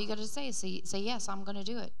decide, all you got to say is say, yes, I'm going to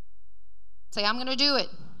do it. Say, I'm going to do it.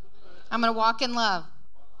 I'm going to walk in love.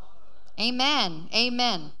 Amen.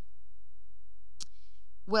 Amen.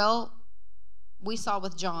 Well, we saw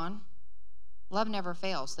with John, love never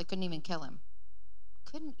fails. They couldn't even kill him.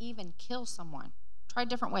 Couldn't even kill someone. Tried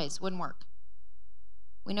different ways. Wouldn't work.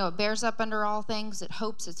 We know it bears up under all things. It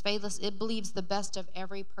hopes. It's faithless. It believes the best of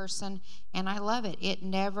every person. And I love it. It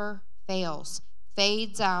never fails,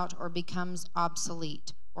 fades out, or becomes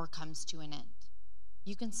obsolete, or comes to an end.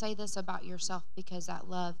 You can say this about yourself because that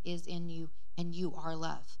love is in you, and you are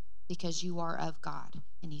love because you are of God.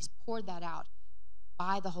 And he's poured that out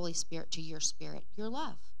by the Holy Spirit to your spirit, your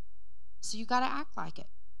love. So you got to act like it.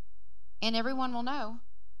 And everyone will know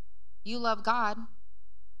you love God.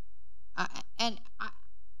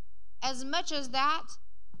 As much as that,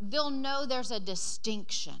 they'll know there's a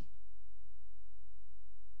distinction.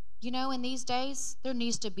 You know, in these days, there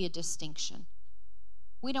needs to be a distinction.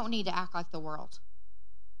 We don't need to act like the world.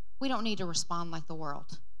 We don't need to respond like the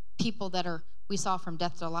world. People that we saw from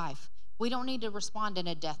death to life. We don't need to respond in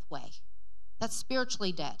a death way. That's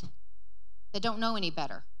spiritually dead. They don't know any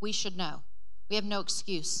better. We should know. We have no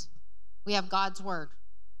excuse. We have God's word,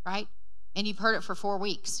 right? And you've heard it for 4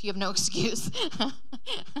 weeks. You have no excuse.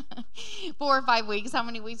 4 or 5 weeks. How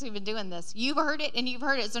many weeks have we been doing this? You've heard it and you've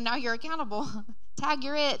heard it. So now you're accountable. Tag,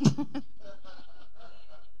 you're it.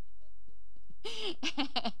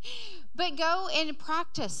 But go and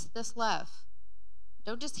practice this love.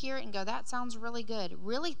 Don't just hear it and go, that sounds really good.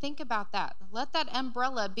 Really think about that. Let that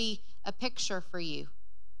umbrella be a picture for you.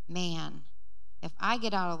 Man, if I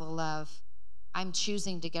get out of the love, I'm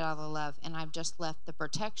choosing to get out of the love, and I've just left the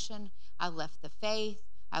protection, I've left the faith,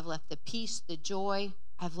 I've left the peace, the joy,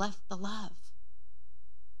 I've left the love.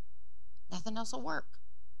 Nothing else will work.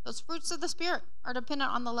 Those fruits of the Spirit are dependent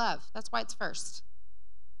on the love. That's why it's first.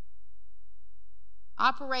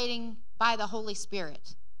 Operating by the Holy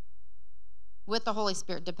Spirit, with the Holy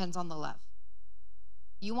Spirit, depends on the love.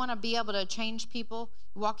 You want to be able to change people,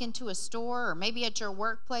 walk into a store or maybe at your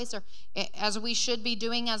workplace, or as we should be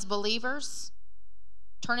doing as believers,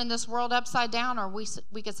 turning this world upside down, or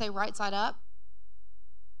we could say right side up,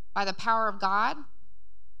 by the power of God.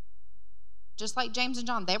 Just like James and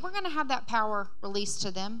John, they were going to have that power released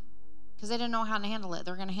to them because they didn't know how to handle it.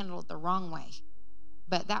 They're going to handle it the wrong way.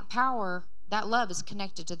 But that power, that love is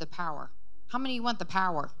connected to the power. How many of you want the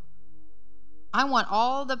power? I want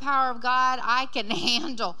all the power of God I can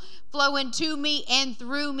handle flowing to me and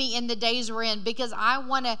through me in the days we're in, because I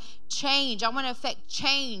want to change. I want to affect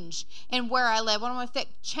change in where I live. I want to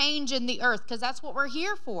affect change in the earth, because that's what we're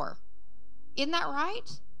here for. Isn't that right?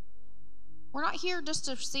 We're not here just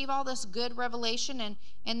to receive all this good revelation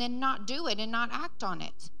and then not do it and not act on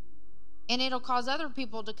it. And it'll cause other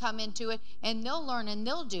people to come into it, and they'll learn and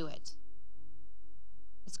they'll do it.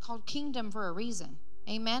 It's called kingdom for a reason.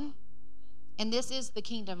 Amen? And this is the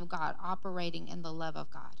kingdom of God, operating in the love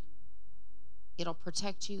of God. It'll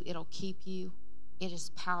protect you. It'll keep you. It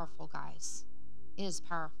is powerful, guys. It is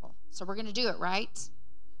powerful. So we're going to do it, right?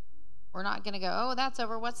 We're not going to go, oh, that's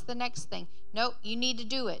over. What's the next thing? Nope, you need to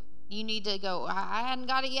do it. You need to go, I hadn't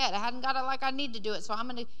got it yet. I hadn't got it like I need to do it. So I'm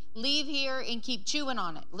going to leave here and keep chewing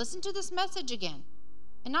on it. Listen to this message again.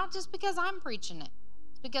 And not just because I'm preaching it.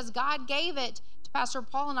 It's because God gave it to Pastor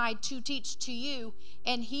Paul and I to teach to you.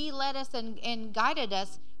 And he led us and guided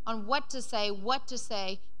us on what to say, what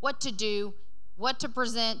to do, what to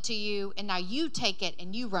present to you. And now you take it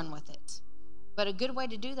and you run with it. But a good way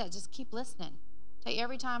to do that, just keep listening. Tell you,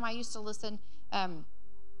 every time I used to listen,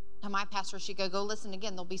 to my pastor, she'd go listen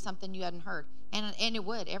again. There'll be something you hadn't heard. And it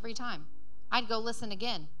would every time. I'd go listen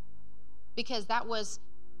again, because that was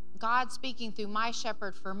God speaking through my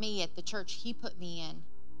shepherd for me at the church he put me in.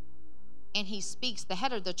 And he speaks, the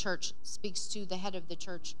head of the church speaks to the head of the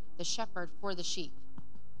church, the shepherd for the sheep.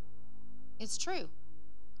 It's true.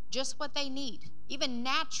 Just what they need, even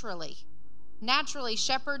naturally. Naturally,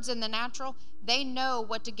 shepherds in the natural, they know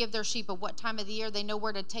what to give their sheep at what time of the year. They know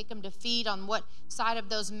where to take them to feed on what side of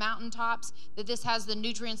those mountaintops, that this has the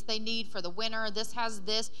nutrients they need for the winter. This has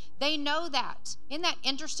this. They know that. Isn't that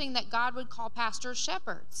interesting that God would call pastors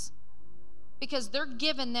shepherds? Because they're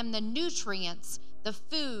giving them the nutrients, the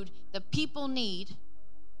food the people need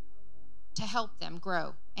to help them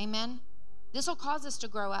grow. Amen? This will cause us to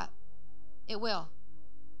grow up. It will.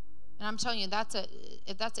 And I'm telling you,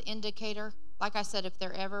 if that's an indicator, like I said, if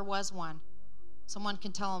there ever was one, someone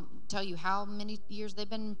can tell you how many years they've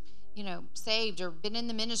been, saved or been in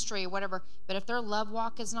the ministry or whatever. But if their love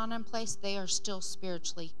walk is not in place, they are still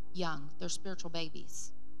spiritually young. They're spiritual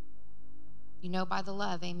babies. You know by the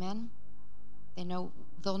love, amen?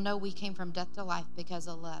 They'll know we came from death to life because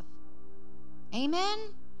of love. Amen?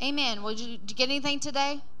 Amen. Did you get anything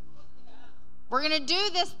today? We're going to do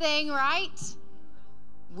this thing, right?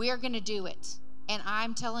 We're going to do it. And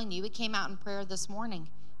I'm telling you, it came out in prayer this morning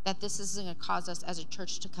that this is going to cause us as a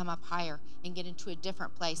church to come up higher and get into a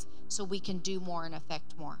different place so we can do more and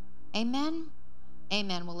affect more. Amen?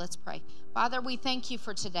 Amen. Well, let's pray. Father, we thank you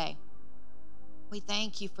for today. We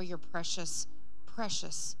thank you for your precious,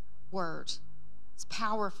 precious word. It's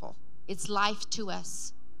powerful. It's life to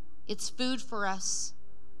us. It's food for us.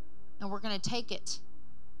 And we're going to take it.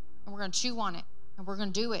 And we're going to chew on it. And we're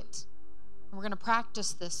going to do it. And we're going to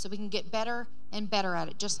practice this so we can get better and better at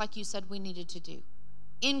it, just like you said we needed to do.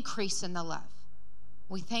 Increase in the love.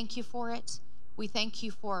 We thank you for it. We thank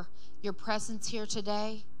you for your presence here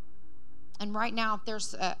today. And right now, if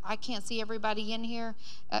there's, I can't see everybody in here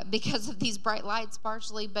because of these bright lights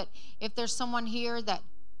partially, but if there's someone here that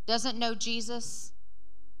doesn't know Jesus,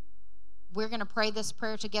 we're going to pray this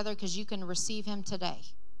prayer together because you can receive him today.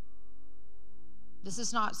 This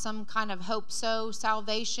is not some kind of hope-so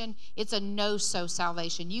salvation. It's a know-so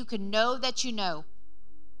salvation. You can know that you know.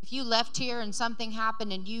 If you left here and something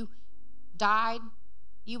happened and you died,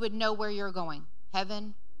 you would know where you're going,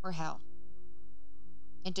 heaven or hell.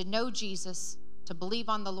 And to know Jesus, to believe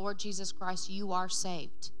on the Lord Jesus Christ, you are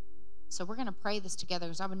saved. So we're going to pray this together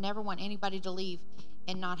because I would never want anybody to leave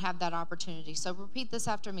and not have that opportunity. So repeat this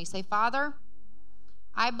after me. Say, Father,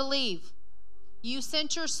 I believe you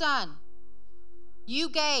sent your son. You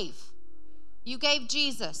gave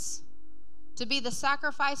Jesus to be the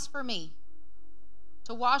sacrifice for me,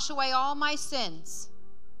 to wash away all my sins,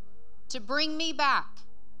 to bring me back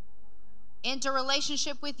into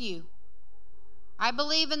relationship with you. I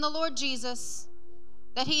believe in the Lord Jesus,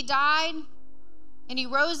 that he died and he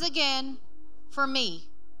rose again for me.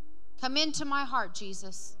 Come into my heart,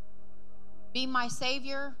 Jesus. Be my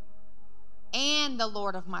Savior and the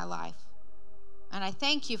Lord of my life. And I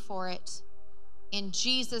thank you for it. In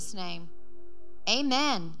Jesus' name,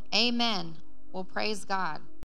 amen. Amen. Well, praise God.